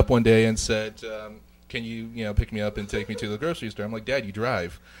called me up one day and said, "Can you pick me up and take me to the grocery store?" I'm like, "Dad, you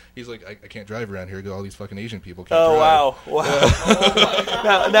drive." He's like, "I can't drive around here because all these fucking Asian people can't Oh, drive."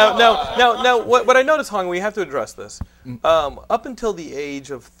 wow. Now, what I noticed, Hong, we have to address this. Up until the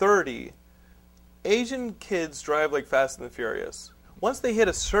age of 30, Asian kids drive like Fast and the Furious. Once they hit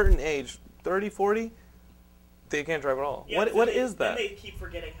a certain age, 30, 40, they can't drive at all. Yeah, What but is then that? they keep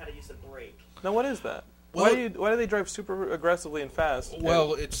forgetting how to use the brake. No, what is that? Well- Why do they drive super aggressively and fast?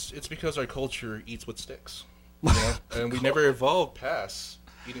 Well, it's because our culture eats with sticks, and we never evolved past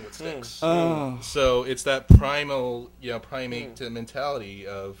eating with sticks. So it's that primal, primate mentality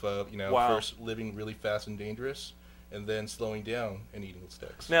of Wow. first living really fast and dangerous, and then slowing down and eating with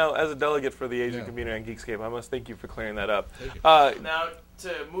sticks. Now, as a delegate for the Asian Yeah. community on Geekscape, I must thank you for clearing that up. Thank you. Now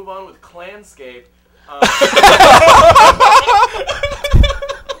to move on with Clanscape.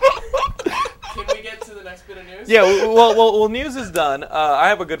 Can we get to the next bit of news? Yeah, well, news is done. I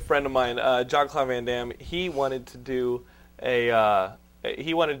have a good friend of mine, John Claude Van Damme. He wanted to do a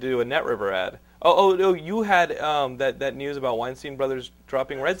Net River ad. Oh, you had that news about Weinstein Brothers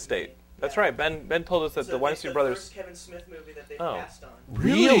dropping Red State. That's right. Ben told us that So the Weinstein it's the Brothers. first Kevin Smith movie that they Oh. passed on.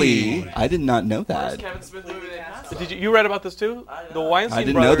 Really? I did not know First that. Kevin Smith movie they passed on. Did you read about this too? I know. The Weinstein I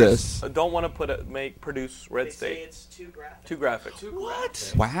didn't know Brothers this. don't want to produce Red They say State. it's too graphic. Too graphic.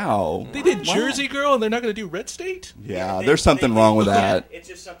 What? Wow. They did Jersey Girl, and they're not going to do Red State? Yeah, They- there's something they- wrong with yeah, that. It's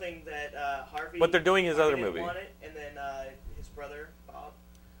just something that Harvey. But they're doing his Harvey other didn't movie. Want it, and then his brother Bob.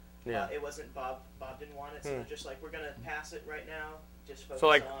 Yeah. It wasn't Bob. Bob didn't want it, so they're just like, we're gonna pass it right now. Just focus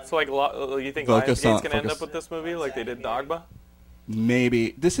on. You think Focus Lionsgate's on- going to end focus- up with this movie like they did Dogma?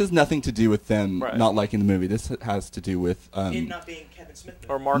 Maybe. This has nothing to do with them Right. not liking the movie. This has to do with... it not being Kevin Smith.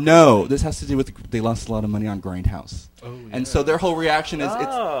 Or movie. Mark? no, this has to do with they lost a lot of money on Grindhouse. Oh, And so their whole reaction is...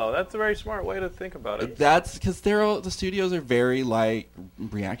 Oh, that's a very smart way to think about it. That's because the studios are very,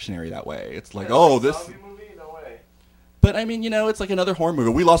 reactionary that way. It's like, this... Zombie movie? No way. But, I mean, it's like another horror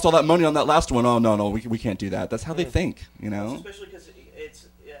movie. We lost all that money on that last one. Oh, no, we can't do that. That's how they think, Especially because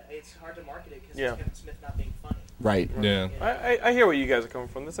it's hard to market it because Yeah. it's Kevin Smith not being funny. Right. Yeah. I hear where you guys are coming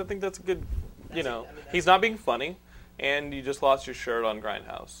from. I think that's a good, he's not being funny, and you just lost your shirt on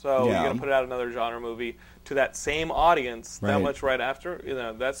Grindhouse. So Yeah. you're going to put out another genre movie to that same audience that Right. much right after,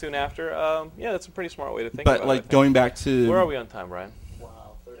 that soon after. That's a pretty smart way to think But, about it. I think. going back to... Where are we on time, Brian?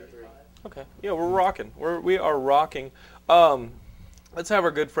 Wow, 33. Okay. Yeah, we're rocking. We are rocking. Let's have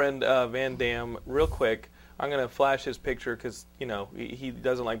our good friend Van Damme real quick. I'm going to flash his picture because, he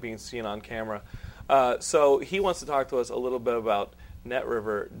doesn't like being seen on camera. So he wants to talk to us a little bit about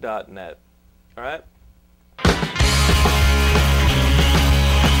netriver.net. All right?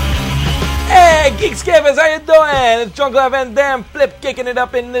 Hey, Geekscapists, how you doing? It's Jean-Claude Van Damme, flip kicking it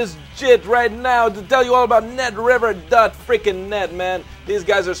up in this shit right now to tell you all about NetRiver.freaking-net, man. These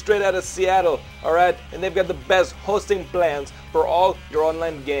guys are straight out of Seattle, alright? And they've got the best hosting plans for all your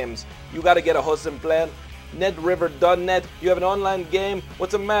online games. You gotta get a hosting plan. NetRiver.net, you have an online game,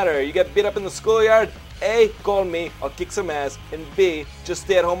 what's the matter? You get beat up in the schoolyard? A, call me, I'll kick some ass. And B, just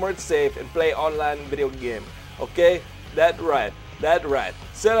stay at home where it's safe and play online video game. Okay? That's right.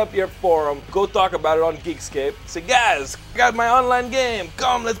 Set up your forum, go talk about it on Geekscape. Say, guys, got my online game,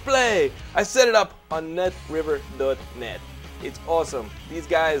 come, let's play. I set it up on netriver.net. It's awesome. These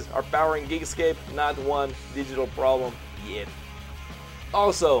guys are powering Geekscape, not one digital problem yet.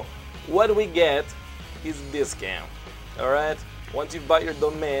 Also, what we get is a discount, alright? Once you've bought your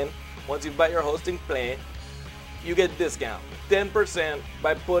domain, once you've bought your hosting plan, you get discount. 10%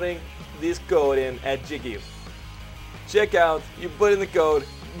 by putting this code in at Jiggy. Check out, you put in the code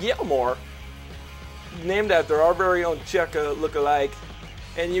Gilmore, named after our very own Cheka lookalike,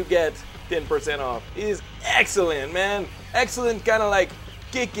 and you get 10% off. It is excellent, man. Excellent, kind of like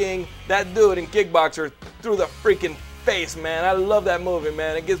kicking that dude in Kickboxer through the freaking face, man. I love that movie,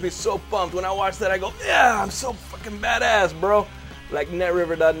 man. It gets me so pumped. When I watch that, I go, yeah, I'm so fucking badass, bro. Like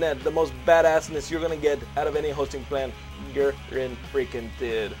NetRiver.net, the most badassness you're gonna get out of any hosting plan. You're in freaking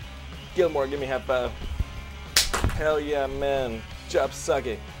did. Gilmore, give me a high five. Hell yeah, man. Job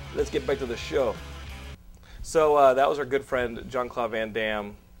sucky. Let's get back to the show. So that was our good friend, Jean-Claude Van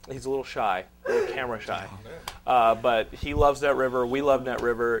Damme. He's a little shy, a little camera shy. But he loves NetRiver. We love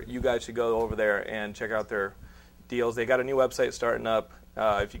NetRiver. You guys should go over there and check out their deals. They got a new website starting up.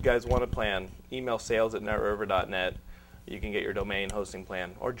 If you guys want a plan, email sales@netriver.net. You can get your domain hosting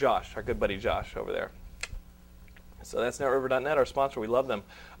plan. Or Josh, our good buddy Josh over there. So that's NetRiver.net, our sponsor. We love them.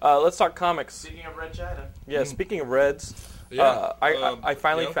 Let's talk comics. Speaking of Red China. Yeah, speaking of Reds, I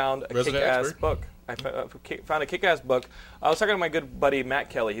finally found a kick-ass book. I found a kick-ass book. I was talking to my good buddy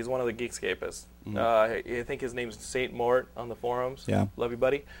Matt Kelly. He's one of the Geekscapists. I think his name's Saint Mort on the forums. Yeah. Love you,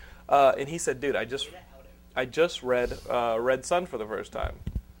 buddy. And he said, dude, I just read Red Sun for the first time.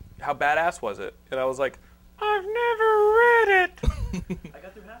 How badass was it? And I was like, I've never read it. I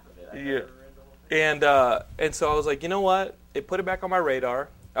got through half of it. I never read the whole thing. And so I was like, you know what? It put it back on my radar.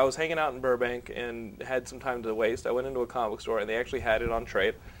 I was hanging out in Burbank and had some time to waste. I went into a comic book store and they actually had it on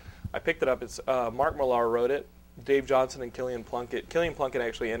trade. I picked it up. It's Mark Millar wrote it. Dave Johnson and Killian Plunkett. Killian Plunkett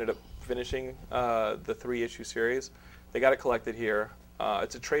actually ended up finishing the 3-issue series. They got it collected here.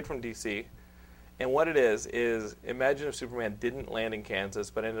 It's a trade from DC. And what it is imagine if Superman didn't land in Kansas,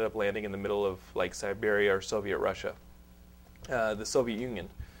 but ended up landing in the middle of like Siberia or Soviet Russia, the Soviet Union.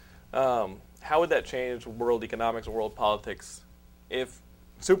 How would that change world economics, world politics, if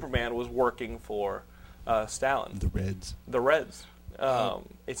Superman was working for Stalin? The Reds.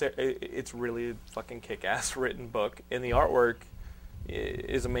 It's really a fucking kick-ass written book, and the artwork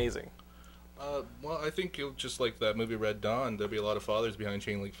is amazing. Well, I think you'll just like that movie Red Dawn. There'll be a lot of fathers behind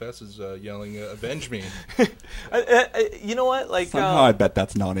chain link fences yelling, "Avenge me!" You know what? Like somehow I bet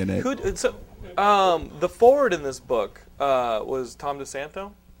that's not in it. The forward in this book was Tom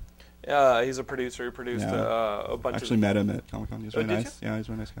DeSanto. He's a producer. He produced a bunch. Actually met him at Comic-Con. He's really nice. Yeah, he's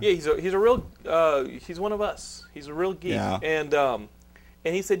a really nice guy. Yeah, he's a real. He's one of us. He's a real geek. Yeah. And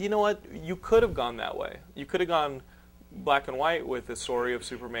he said, you know what? You could have gone that way. You could have gone black and white with the story of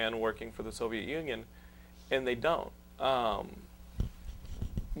Superman working for the Soviet Union, and they don't. Mark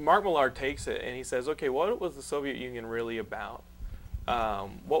Millar takes it and he says, okay, what was the Soviet Union really about?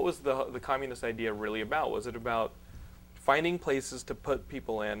 What was the communist idea really about? Was it about finding places to put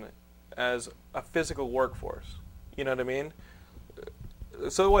people in as a physical workforce? You know what I mean?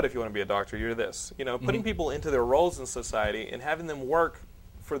 So what if you want to be a doctor? You're this. You know, putting people into their roles in society and having them work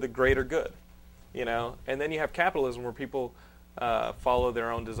for the greater good. You know, and then you have capitalism where people follow their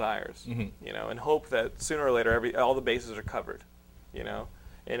own desires, you know, and hope that sooner or later all the bases are covered, you know,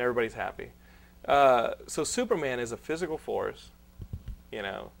 and everybody's happy. So Superman is a physical force, you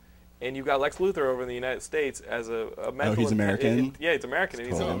know, and you've got Lex Luthor over in the United States as a mental. Oh, he's American? Yeah, he's American, and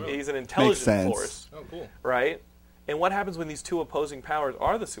he's an intelligent force. Oh, cool. Right? And what happens when these two opposing powers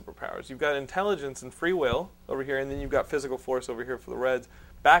are the superpowers? You've got intelligence and free will over here, and then you've got physical force over here for the Reds,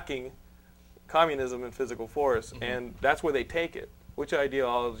 backing communism and physical force, and that's where they take it. Which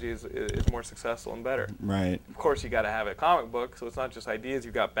ideology is more successful and better? Right. Of course, you got to have a comic book, so it's not just ideas.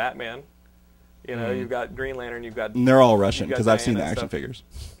 You've got Batman, you know, you've got Green Lantern, you've got. And they're all Russian because I've seen the action figures.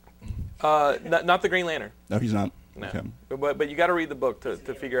 Not the Green Lantern. No, he's not. No. Okay. But you got to read the book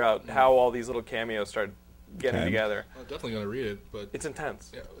to figure out how all these little cameos start getting together. I'm definitely gonna read it, but It's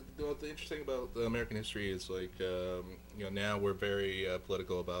intense. Yeah, the interesting about American history is like now we're very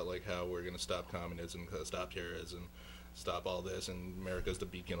political about like how we're gonna stop communism, stop terrorism, stop all this, and America's the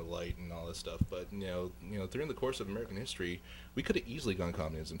beacon of light and all this stuff. But you know, during the course of American history, we could have easily gone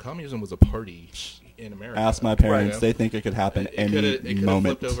communism. Communism was a party in America. Ask my parents; Right. they think it could happen It any could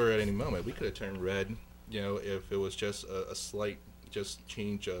moment. have flipped over at any moment. We could have turned red. If it was just a slight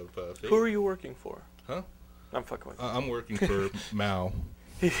change of fate. Who are you working for? Huh? I'm fucking with you. I'm working for Mao.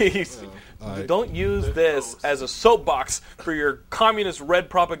 Don't use this as a soapbox for your communist red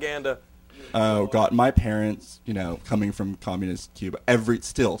propaganda. Oh God, my parents, coming from communist Cuba,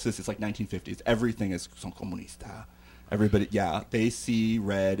 since it's like 1950s, everything is son comunista. Everybody, they see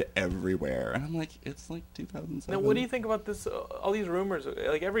red everywhere, and I'm like, it's like 2007. Now, what do you think about this? All these rumors,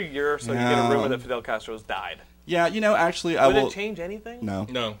 like every year or so, you get a rumor that Fidel Castro's died. Yeah, actually, Would it change anything? No.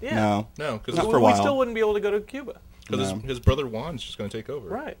 Yeah. No, because Not for a while. We still wouldn't be able to go to Cuba. Because his brother Juan's just going to take over.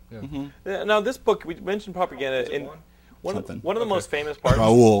 Right. Yeah. Mm-hmm. Now, this book, we mentioned propaganda. Is it In Juan? one of the most famous parts,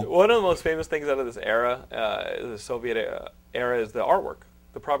 Raul. one of the most famous things out of this era, the Soviet era, is the artwork,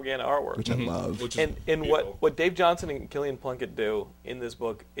 the propaganda artwork. Which I love. Which is And beautiful. what Dave Johnson and Killian Plunkett do in this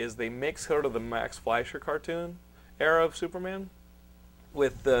book is they mix sort of the Max Fleischer cartoon era of Superman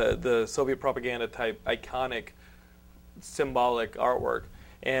with the Soviet propaganda type iconic symbolic artwork,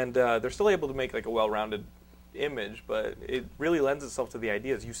 and they're still able to make like a well-rounded image, but it really lends itself to the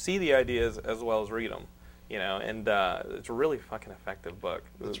ideas. You see the ideas as well as read them, and it's a really fucking effective book.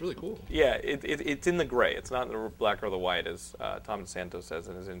 That's really cool. Yeah, it's in the gray. It's not in the black or the white, as Tom DeSanto says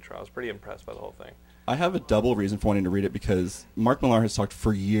in his intro. I was pretty impressed by the whole thing. I have a double reason for wanting to read it because Mark Millar has talked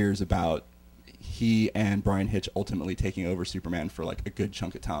for years about he and Brian Hitch ultimately taking over Superman for like a good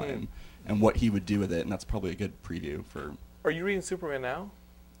chunk of time and what he would do with it, and that's probably a good preview for... Are you reading Superman now?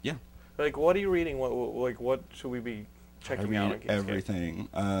 Yeah. Like, what are you reading? What should we be checking out? I read everything.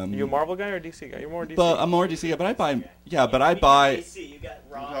 You a Marvel guy or DC guy? You're more DC. But I'm more DC guy, but I buy... Yeah, but I buy... DC, you got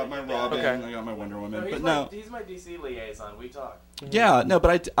I Robin. got my Robin, Okay. I got my Wonder Woman, he's but he's my DC liaison. We talk. Yeah, no,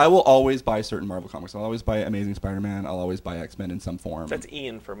 but I will always buy certain Marvel comics. I'll always buy Amazing Spider-Man. I'll always buy X-Men in some form. That's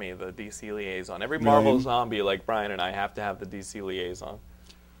Ian for me, the DC liaison. Every Really? Marvel zombie, like Brian and I, have to have the DC liaison.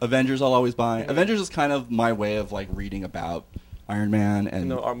 Avengers I'll always buy. Avengers is kind of my way of like reading about Iron Man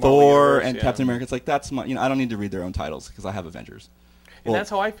and Our Marvel Thor universe, and yeah. Captain America. It's like that's my, I don't need to read their own titles because I have Avengers. And that's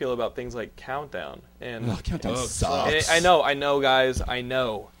how I feel about things like Countdown. And Countdown Oh, sucks. I know, guys, I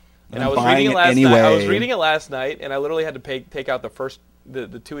know. And I'm I was buying reading it it last night. I was anyway. reading it last night, and I literally had to take out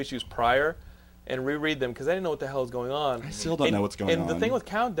the 2 issues prior and reread them because I didn't know what the hell was going on. I still don't know what's going on. And the thing with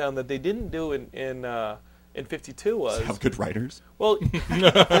Countdown that they didn't do in 52 was have good writers. well,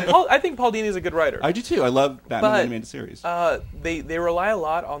 I think Paul Dini is a good writer. I do too. I love Batman But, animated series. They rely a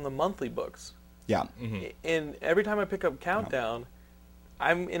lot on the monthly books. Yeah. And every time I pick up Countdown,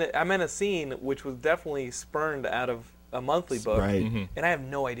 I'm in a scene which was definitely spurned out of a monthly book, Right. and I have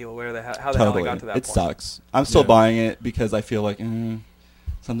no idea how the hell I got to that It point. sucks. I'm still Yeah. buying it because I feel like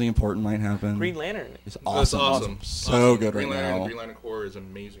something important might happen. Green Lantern. It's That's awesome. awesome. So Awesome. good Green right Lantern, now. Green Lantern Corps is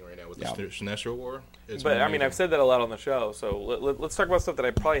amazing right now with Yeah. the Sinestro War. It's But I mean, amazing. I've said that a lot on the show, so let's talk about stuff that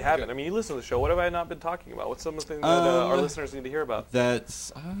I probably haven't. Okay. I mean, you listen to the show. What have I not been talking about? What's some of the things that our listeners need to hear about?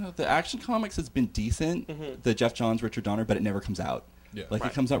 That's the Action Comics has been decent. The Jeff Johns, Richard Donner, but it never comes out. Yeah. Like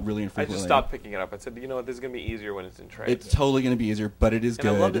Right. it comes out really I infrequently. just stopped picking it up. I said, you know what, this is going to be easier when it's in trade. It's totally going to be easier, but it is and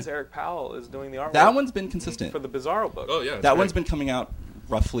good. I love this Eric Powell is doing the artwork That one's been consistent. for the Bizarro book. Oh yeah, it's That great. one's been coming out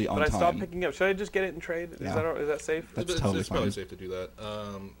roughly on But I time. stopped picking up. Should I just get it in trade? Yeah. Is that safe? That's It's totally probably fine. safe to do that.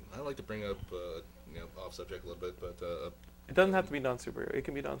 I like to bring up off subject a little bit, but It doesn't have to be non-superhero. It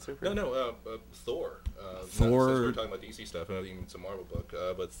can be non-superhero. no, Thor. Thor- Since we're talking about DC stuff, and even it's a Marvel book,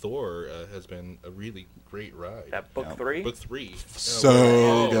 but Thor has been a really great ride. That book Yeah. 3? Book 3,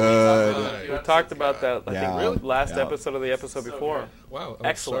 So good. We talked about that, I Yeah. think, Really? last Yeah. episode of the episode before. Wow, I'm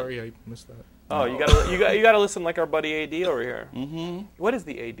Excellent. sorry I missed that. Oh, you gotta listen like our buddy AD over here. Mm-hmm. What is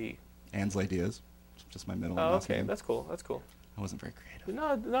the AD? Ansel Diaz. Just my middle and Oh, last okay, name. that's cool. That's cool. I wasn't very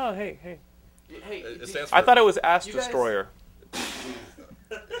creative. No, hey. Hey, It stands for I thought it was Ass You guys- Destroyer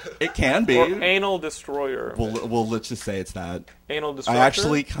It can be. or Anal Destroyer. Well, let's just say it's that. Anal Destroyer. I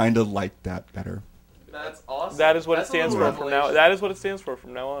actually kind of like that better. that's awesome. That is what That's it stands a for little from now. revelation. That is what it stands for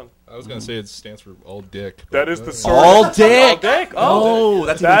from now on. I was gonna say it stands for all dick. That but, is the uh, surname. All dick. All dick. Oh,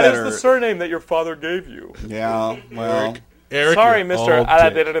 that's even That better. is the surname that your father gave you. Yeah. Well. Eric, Sorry, you're Mr.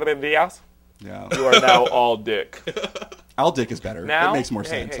 all dick. Diaz. Yeah. You are now all dick. All dick is better. Now it makes more hey,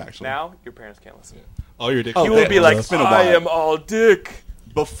 sense hey, actually. Now your parents can't listen. All your dick. Oh, You will be like, it's been a I while. am all dick.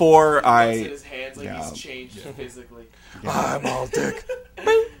 Before He looks at I his hands like Oh, he's changed physically. I'm all dick.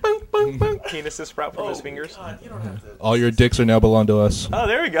 Boom, boom. bunk, bunk. Penises sprout from his fingers. God, you don't have to. All your dicks are now belong to us. Oh,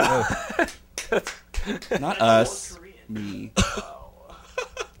 there we go. Not us. Me.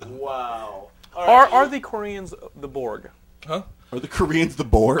 Wow. Are the Koreans the Borg? Huh? Are the Koreans the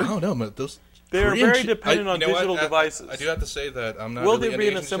Borg? Oh no, but those. They're Korean very dependent on digital devices. I do have to say that I'm not. Will really there be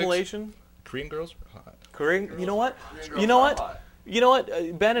an into Asian assimilation? chicks. Korean girls are hot. Korean. You know what? You know what? You know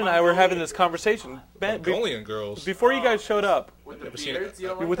what? Ben and I were having this conversation. Mongolian girls. Before you guys showed up. With the beards, you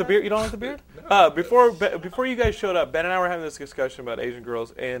don't like With the that? beard, you don't like the beard? Before you guys showed up, Ben and I were having this discussion about Asian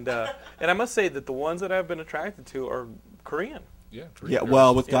girls, and I must say that the ones that I've been attracted to are Korean. Yeah. Korean Yeah, girls.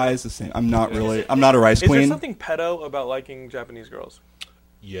 well, with guys the same. I'm not a rice Is there queen. something pedo about liking Japanese girls?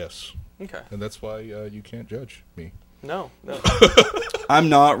 Yes. Okay. And that's why you can't judge me. No. I'm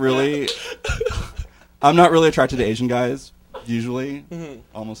not really attracted to Asian guys usually,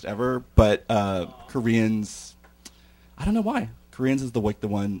 almost ever. But Koreans, I don't know why. Koreans is the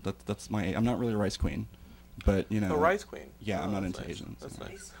one that's my. I'm not really a rice queen, but you know. The rice queen. Yeah, I'm not that's into nice. Asians. That's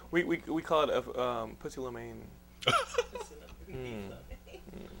nice. We call it a pussy lamaine.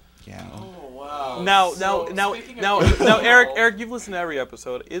 Yeah. Oh wow. Now, Eric, you've listened to every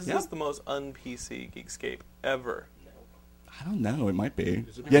episode. Is this the most un-PC Geekscape ever? I don't know. It might be.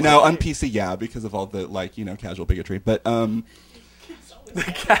 Yeah, no, on PC, yeah, because of all the casual bigotry. But The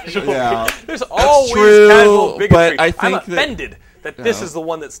casual. Yeah. There's always true, casual bigotry. but I I'm think that- offended that this is the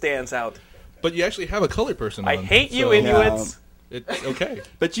one that stands out. But you actually have a colored person I on. hate you, so Inuits. It's okay.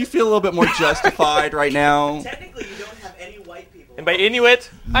 but you feel a little bit more justified right now. Technically, you don't have any white people. And by Inuit,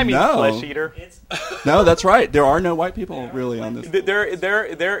 I mean No. flesh eater. It's No, that's right. There are no white people really on this.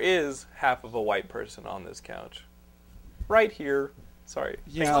 There is half of a white person on this couch, right here. Sorry.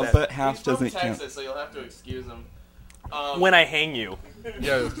 Yeah, Thanks, but Dad. half He's from doesn't Texas, count. so you'll have to excuse him. When I hang you.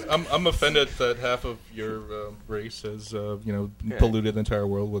 Yeah, I'm offended that half of your race has polluted the entire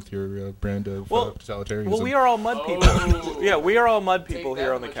world with your brand of totalitarianism. Well, we are all mud people. Oh. Yeah, we are all mud people Take here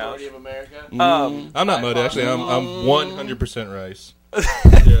that, on the couch. majority of America. I'm not mud actually. I'm 100% rice.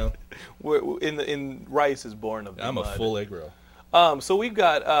 Yeah, In rice is born of the I'm mud. a full egg roll. So we've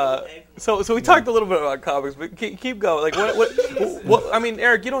got so we talked a little bit about comics, but keep going. Like what I mean,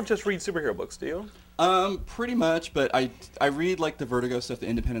 Eric, you don't just read superhero books, do you? Pretty much, but I read like the Vertigo stuff, the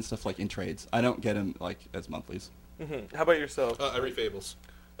independent stuff, like in trades. I don't get them like as monthlies. Mm-hmm. How about yourself? I read Fables.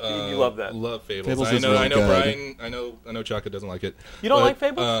 You love that. Love Fables. Fables I is know. really I know. good. Brian. I know. Chaka doesn't like it. You don't but, like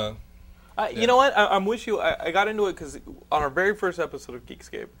Fables? You know what? I'm with you. I got into it because on our very first episode of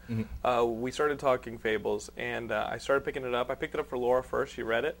Geekscape, we started talking Fables, and I started picking it up. I picked it up for Laura first. She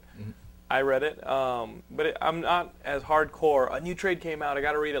read it. I read it, but I'm not as hardcore. A new trade came out. I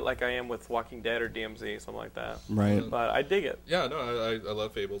got to read it like I am with Walking Dead or DMZ, something like that. Right. But I dig it. Yeah, no, I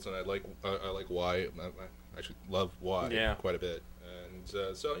love Fables, and I like Y. I actually love Y quite a bit, and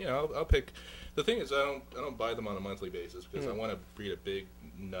so I'll pick. The thing is, I don't buy them on a monthly basis because I want to read a big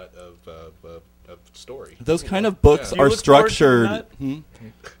nut of story. Those kind of books Do you are look forward to the structured. nut?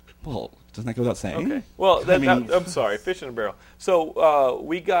 Well, doesn't that go without saying? Okay. Well, I mean- I'm sorry, fish in a barrel. So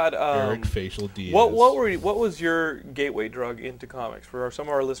we got Eric Facial Diaz. What was your gateway drug into comics for some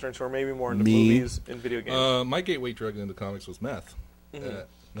of our listeners who are maybe more into Me? movies and video games? My gateway drug into comics was meth.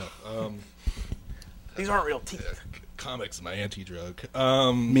 No. These aren't real teeth. Comics, my anti-drug.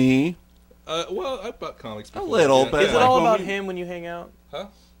 Me? Well, I bought comics before. little, but- Is it like all when about we- him when you hang out? Huh?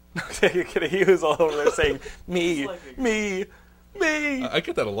 You're kidding. He was all over there saying me. I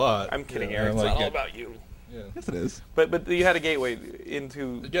get that a lot. I'm kidding, Yeah, Eric. I'm It's like, not all yeah. about you. Yeah. Yes, it is. But you had a gateway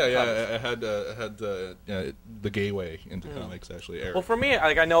into comics. I had the gay way into comics actually. Eric. Well, for me,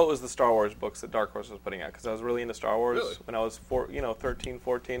 I know it was the Star Wars books that Dark Horse was putting out because I was really into Star Wars Really? when I was 13,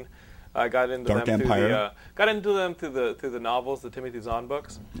 14. I got into Dark them Empire. through the novels, the Timothy Zahn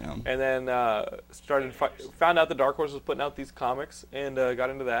books, Yeah. and then found out that Dark Horse was putting out these comics and got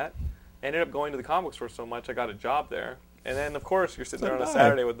into that. Ended up going to the comic store so much I got a job there. And then, of course, you're sitting there on a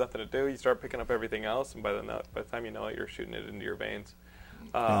Saturday with nothing to do. You start picking up everything else, and by the time you know it, you're shooting it into your veins.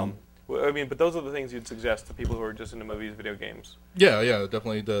 I mean, but those are the things you'd suggest to people who are just into movies, video games. Yeah,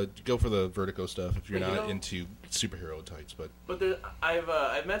 definitely. Go for the Vertigo stuff if you're But you not know- into superhero types. But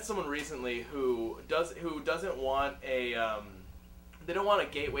I've met someone recently who doesn't want a they don't want a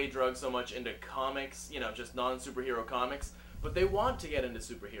gateway drug so much into comics, just non-superhero comics, but they want to get into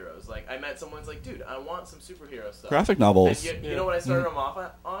superheroes. Like I met someone's like, dude, I want some superhero stuff. Graphic novels. And you know what I started them off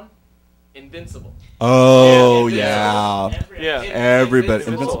on? Invincible. Oh, Yeah, yeah. Yeah. Everybody.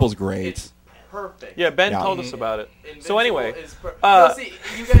 Invincible's great. It's perfect. Yeah, Ben Yeah. told us about it. Invincible So anyway, is no, see,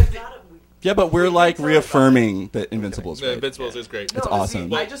 you guys. Yeah, but we're like Sorry about reaffirming that Invincible is yeah, great. Invincibles is great. It's No, awesome.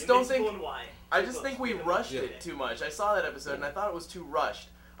 See, I just don't think. Invincible and why? I just think we rushed it too much. I saw that episode and I thought it was too rushed.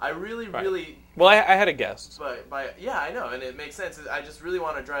 I really. Well, I had a guess. But yeah, I know, and it makes sense. I just really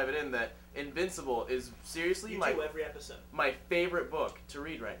want to drive it in that Invincible is seriously every episode. My favorite book to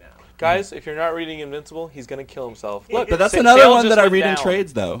read right now. Guys, if you're not reading Invincible, he's going to kill himself. Look, but that's another one that I read in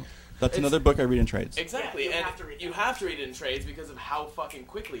trades, though. That's another book I read in trades. Exactly, Yeah, you have to read it in trades because of how fucking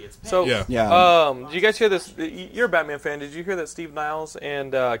quickly it's paced. So, yeah. Did you guys hear this? You're a Batman fan. Did you hear that Steve Niles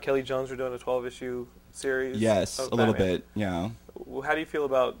and Kelly Jones are doing a 12-issue series? Yes, a little bit, yeah. How do you feel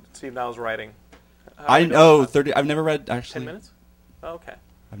about Steve Niles' writing? I know 30. I've never read actually. 10 minutes? Oh, okay.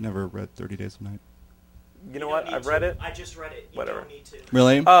 I've never read 30 Days of Night. You know what? I've read it. I just read it. You Whatever. don't need to.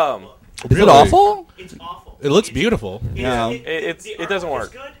 Really? Is it awful? It's awful. It looks beautiful. Yeah. It doesn't work.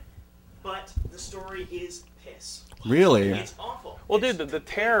 It's good, but the story is piss. Really? It's awful. Well, dude, the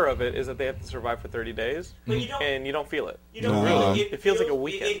terror of it is that they have to survive for 30 days, and you don't feel it. You don't No. really. It feels like a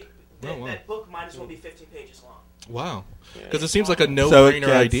weekend. That book might as well be 15 pages long. Wow. Because it seems like a So no-brainer it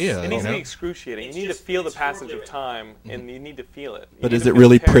idea. It needs you to know? be excruciating. It's You need to just- feel the it's passage horribly of time, and you need to feel it. You But need is to it feel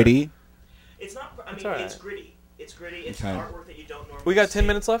really the terror. pretty? It's not. I mean, It's all right. it's gritty. It's gritty. It's Okay. artwork that you don't normally. We got 10 see.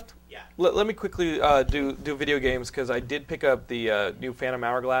 minutes left? Yeah. Let me quickly do video games, because I did pick up the new Phantom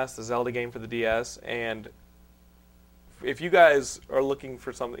Hourglass, the Zelda game for the DS, and if you guys are looking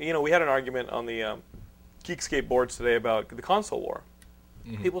for something, we had an argument on the Geekscape boards today about the console war.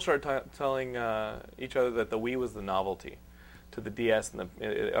 Mm-hmm. People started telling each other that the Wii was the novelty to the DS and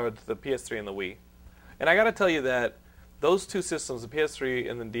or to the PS3 and the Wii, and I got to tell you that those two systems, the PS3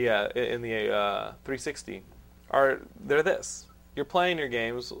 and the DS, in the 360, they're this. You're playing your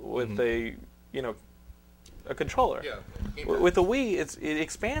games with a controller. Yeah. With the Wii, it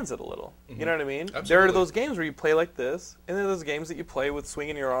expands it a little. You know what I mean? Absolutely. There are those games where you play like this, and there are those games that you play with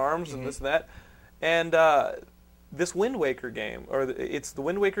swinging your arms and this and that. And this Wind Waker game, it's the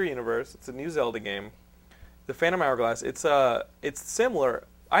Wind Waker universe. It's a new Zelda game. The Phantom Hourglass. It's similar.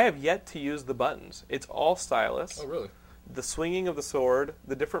 I have yet to use the buttons. It's all stylus. Oh, really? The swinging of the sword,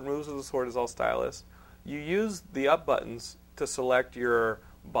 the different moves of the sword is all stylus. You use the up buttons to select your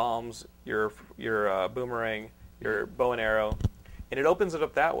bombs, your boomerang, your bow and arrow, and it opens it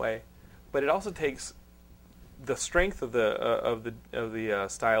up that way. But it also takes the strength of the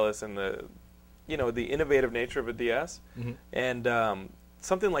stylus and the innovative nature of a DS, and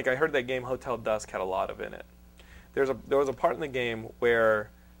something like I heard that game Hotel Dusk had a lot of in it. There was a part in the game where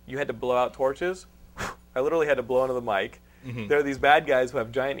you had to blow out torches. I literally had to blow into the mic. There are these bad guys who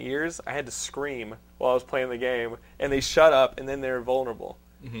have giant ears. I had to scream while I was playing the game, and they shut up, and then they're vulnerable.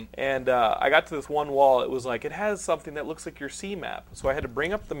 And I got to this one wall. It was like, it has something that looks like your C map. So I had to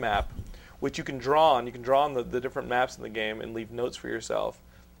bring up the map, which you can draw on. You can draw on the different maps in the game and leave notes for yourself.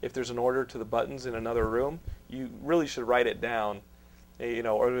 If there's an order to the buttons in another room, you really should write it down.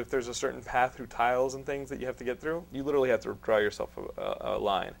 Or if there's a certain path through tiles and things that you have to get through, you literally have to draw yourself a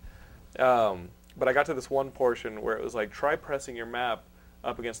line. But I got to this one portion where it was like, try pressing your map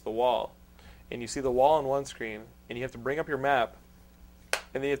up against the wall. And you see the wall on one screen, and you have to bring up your map,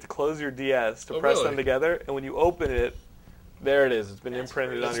 and then you have to close your DS to press them together. And when you open it, there it is. It's been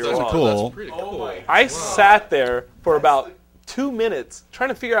imprinted on your wall. Cool. That's pretty cool. I sat there for about 2 minutes trying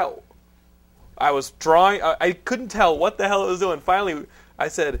to figure out. I was drawing. I couldn't tell what the hell it was doing. Finally, I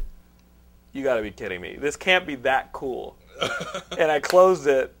said, "You got to be kidding me! This can't be that cool." And I closed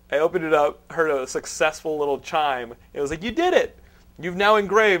it. I opened it up, heard a successful little chime. It was like, "You did it! You've now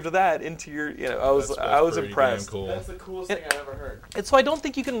engraved that into your." I was impressed. Cool. That's the coolest thing I've ever heard. And so I don't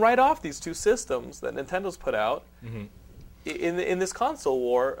think you can write off these two systems that Nintendo's put out in this console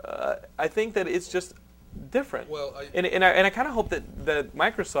war. I think that it's just different. Well, I kind of hope that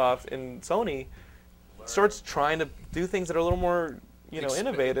Microsoft and Sony starts trying to do things that are a little more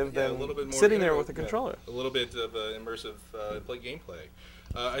innovative than a little bit more sitting there with a controller. A little bit of immersive gameplay.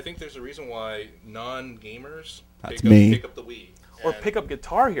 I think there's a reason why non-gamers pick up the Wii. Or pick up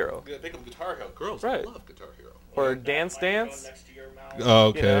Guitar Hero. Pick up Guitar Hero. Girls Right. love Guitar Hero. Or Dance Microphone Dance. next to your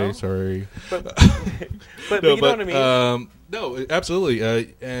mouth. Okay, sorry. But you know what I mean? No, absolutely.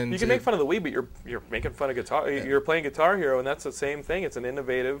 And you can make fun of the Wii, but you're making fun of Guitar. You're playing Guitar Hero, and that's the same thing. It's an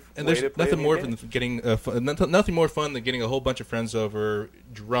innovative and way there's to play nothing a more game. than getting nothing more fun than getting a whole bunch of friends over,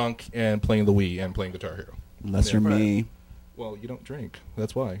 drunk, and playing the Wii and playing Guitar Hero. Unless you're me. Well, you don't drink.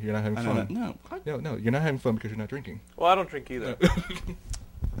 That's why you're not having fun. No. You're not having fun because you're not drinking. Well, I don't drink either.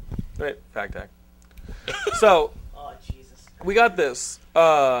 Right, fact check. So Oh Jesus. we got this.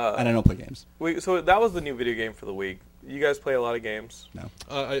 And I don't play games. So that was the new video game for the week. You guys play a lot of games. No.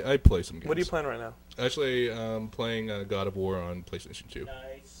 I play some games. What are you playing right now? Actually, I'm playing God of War on PlayStation 2.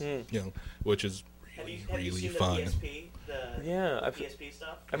 Nice. Which is Have you really seen fun. the PSP? Yeah, PSP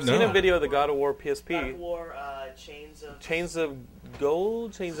stuff. I've seen a video of the God of War PSP. God of War, Chains of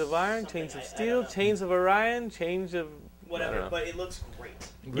gold, chains of iron, chains of steel, chains of Orion, chains of whatever. But it looks great.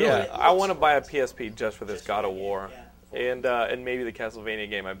 Yeah, I want to buy a PSP just for this God of War, and maybe the Castlevania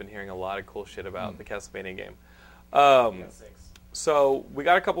game. I've been hearing a lot of cool shit about the Castlevania game. So we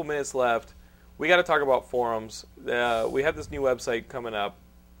got a couple minutes left. We got to talk about forums. We have this new website coming up,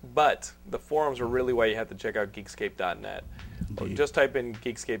 but the forums are really why you have to check out Geekscape.net. Just type in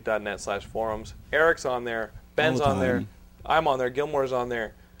Geekscape.net/forums. Eric's on there. Ben's on there. I'm on there. Gilmore's on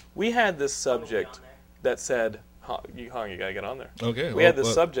there. We had this subject that said, you gotta get on there. Okay. We had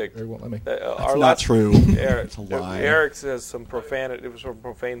this subject. Eric won't let me. That's not true. Eric, It's a lie. Eric says some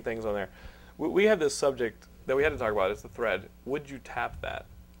profane things on there. We had this subject that we had to talk about. It's the thread. Would you tap that?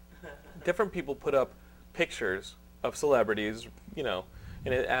 Different people put up pictures of celebrities,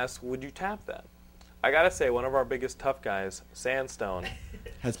 and it asks, would you tap that? I gotta say, one of our biggest tough guys, Sandstone,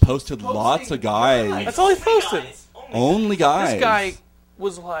 has posted lots of guys. That's all he's posted. Only guys. This guy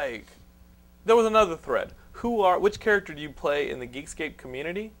was like, there was another thread. Which character do you play in the Geekscape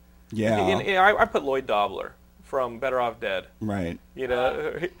community? Yeah. I put Lloyd Dobler from Better Off Dead. Right. And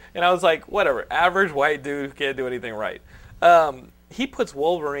I was like, whatever, average white dude who can't do anything right. He puts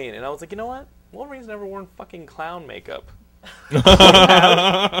Wolverine, and I was like, you know what? Wolverine's never worn fucking clown makeup.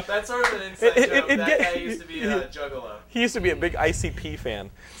 That's sort of an inside joke. That guy used to be a Juggalo. He used to be a big ICP fan.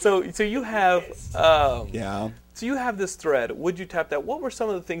 So you have So you have this thread. Would you tap that? What were some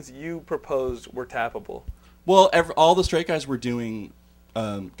of the things you proposed were tappable? Well, all the straight guys were doing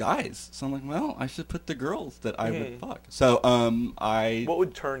guys. So I'm like, well, I should put the girls that I would fuck. So What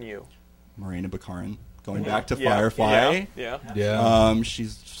would turn you? Morena Baccarin. Going back to Firefly. Yeah.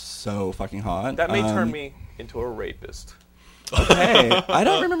 She's so fucking hot. That may turn me into a rapist. Okay. I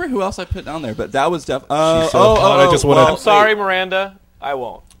don't remember who else I put down there, but that was definitely. I'm sorry, Miranda. I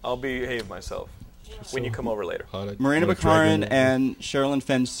won't. I'll behave myself when you come over later. Morena Baccarin and Sherilyn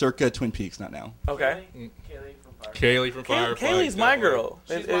Fenn, circa Twin Peaks, not now. Okay. Kaylee from Firefly. Kaylee's my girl.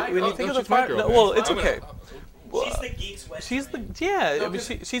 She's my girl. When you think of the Firefly, well, it's okay. She's the geek's West.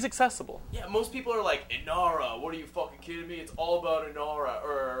 She's accessible. Yeah, most people are like, Inara, what are you fucking kidding me? It's all about Inara.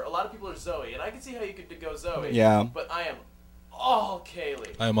 Or a lot of people are Zoe, and I can see how you could go Zoe. Yeah. But I am all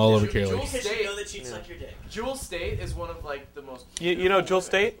Kaylee. I am all over Kaylee. Because you know that she'd suck your dick. Jewel State is one of like the most. You know Jewel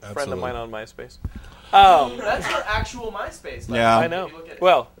State, Absolutely. friend of mine on MySpace. That's her actual MySpace. Yeah. I know.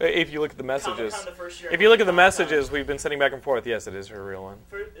 Well, if you look at the messages, we've been sending back and forth. Yes, it is her real one.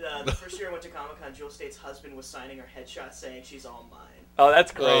 The first year I went to Comic-Con, Jewel State's husband was signing her headshot saying she's all mine. Oh,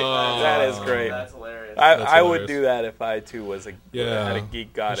 that's great. That is great. That's hilarious. I would do that if I too was had a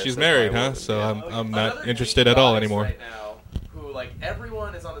geek goddess. She's married, huh? So I'm not interested at all anymore. Right now, who like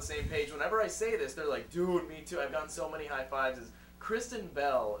everyone is on the same page. Whenever I say this, they're like, "Dude, me too." I've gotten so many high fives. Kristen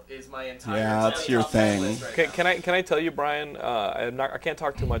Bell is my entire. Yeah, that's your thing. Right Can I tell you, Brian? I can't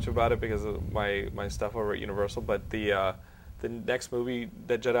talk too much about it because of my stuff over at Universal. But the next movie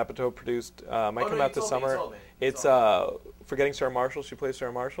that Judd Apatow produced might come out this summer. It's Forgetting Sarah Marshall. She plays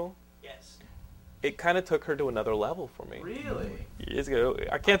Sarah Marshall. Yes. It kind of took her to another level for me. Really?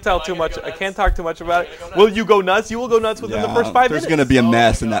 I can't tell too much. I can't talk too much about it. Will you go nuts? You will go nuts within the first 5 minutes. There's going to be a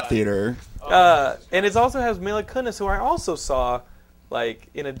mess in that theater. And it also has Mila Kunis, who I also saw like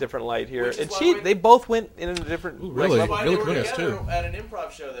in a different light here, and they both went in a different. Ooh, really? level. Mila Kunis too. At an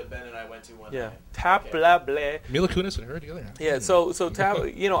improv show that Ben and I went to one night. Tap blah blah. Mila Kunis and her together. Yeah. So tap.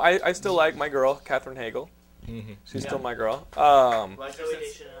 I still like my girl, Katherine Hagel. Mm-hmm. She's still my girl. And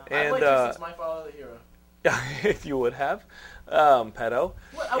it's my father the hero. Yeah, if you would have, pedo.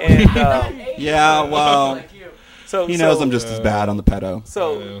 Yeah, well, so he knows I'm just as bad on the pedo.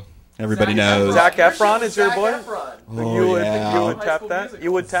 So everybody knows. Zac Efron is your boy. Oh, you yeah. would tap that.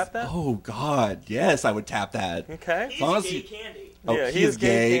 You would tap that. Oh God, yes, I would tap that. Okay. He's gay candy. Oh, Yeah, he is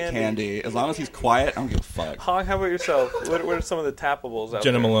gay candy. As long as he's quiet, I don't give a fuck. Hong, how about yourself? What are some of the tappables out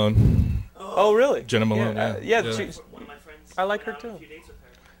Jenna there? Malone. Oh, really? Jenna Malone. Yeah. One of my friends. I like her went on too. a few dates with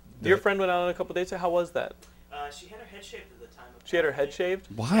her. Your friend went out on a couple dates. How was that? She had her head shaved at the time. She had her head shaved.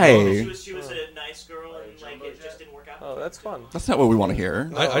 Why? She was a nice girl, and like it just didn't work out. Oh, that's fun. That's not what we want to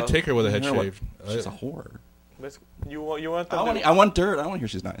hear. I'd take her with a head shaved. She's a whore. You want them I want dirt. I don't want to hear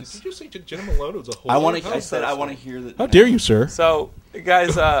she's nice. Did you say Jenna Malone was a whore? I said I want to hear that. How dare you, sir? So,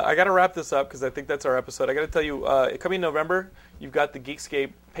 guys, I got to wrap this up because I think that's our episode. I got to tell you, coming in November, you've got the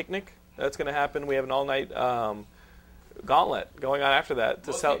Geekscape picnic. That's going to happen. We have an all-night Gauntlet going on after that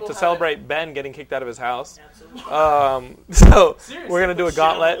to Most celebrate Ben getting kicked out of his house. Absolutely. So Seriously, we're gonna do a put shit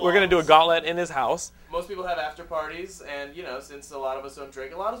on the gauntlet. We're gonna do a walls. gauntlet in his house. Most people have after parties, and since a lot of us don't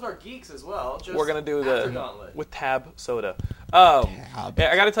drink, a lot of us are geeks as well. Just We're gonna do after the Gauntlet. with Tab soda. Tab. Yeah,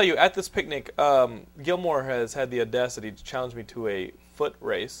 I got to tell you, at this picnic, Gilmore has had the audacity to challenge me to a foot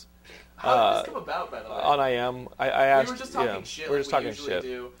race. How did this come about, by the way? On IM, I asked. We were just talking shit. We were just like talking usually shit.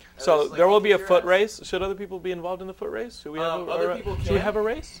 do, and So it's like, there will oh, be a your foot ass. race. Should other people be involved in the foot race? Should we have Other people Should we can. have a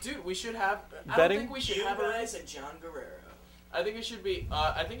race? Dude, we should have. I Betting? don't think we should You have a guys race. and John Guerrero. I think it should be.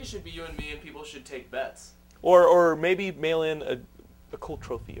 I think it should be you and me, and people should take bets. Or maybe mail in a cool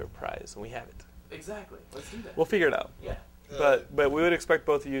trophy or prize, and we have it. Exactly. Let's do that. We'll figure it out. Yeah. But we would expect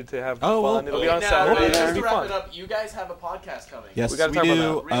both of you to have Oh, well, fun. It'll Okay, be on now, Saturday. just It'll to be wrap fun. it up, you guys have a podcast coming. Yes, We gotta we talk about do.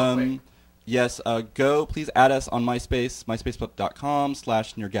 that real quick. Yes, go. Please add us on MySpace,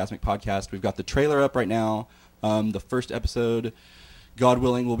 myspace.com/Neargasmic Podcast. We've got the trailer up right now. The first episode, God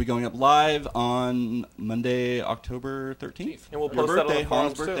willing, will be going up live on Monday, October 13th. And we'll Your post that on birthday, the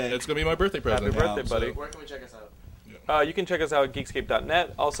forums, Hans' too. birthday. It's going to be my birthday present. Happy birthday, Yeah, buddy. Where can we check us out? You can check us out at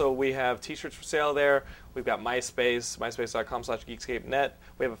Geekscape.net. Also, we have T-shirts for sale there. We've got MySpace, myspace.com/Geekscape.net.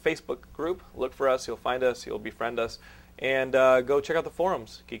 We have a Facebook group. Look for us. You'll find us. You'll befriend us. And go check out the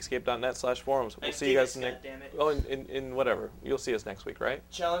forums, geekscape.net/forums. We'll And see you guys Geeks, goddammit. Oh, in whatever. You'll see us next week, right?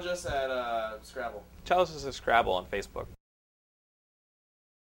 Challenge us at Scrabble. Challenge us at Scrabble on Facebook.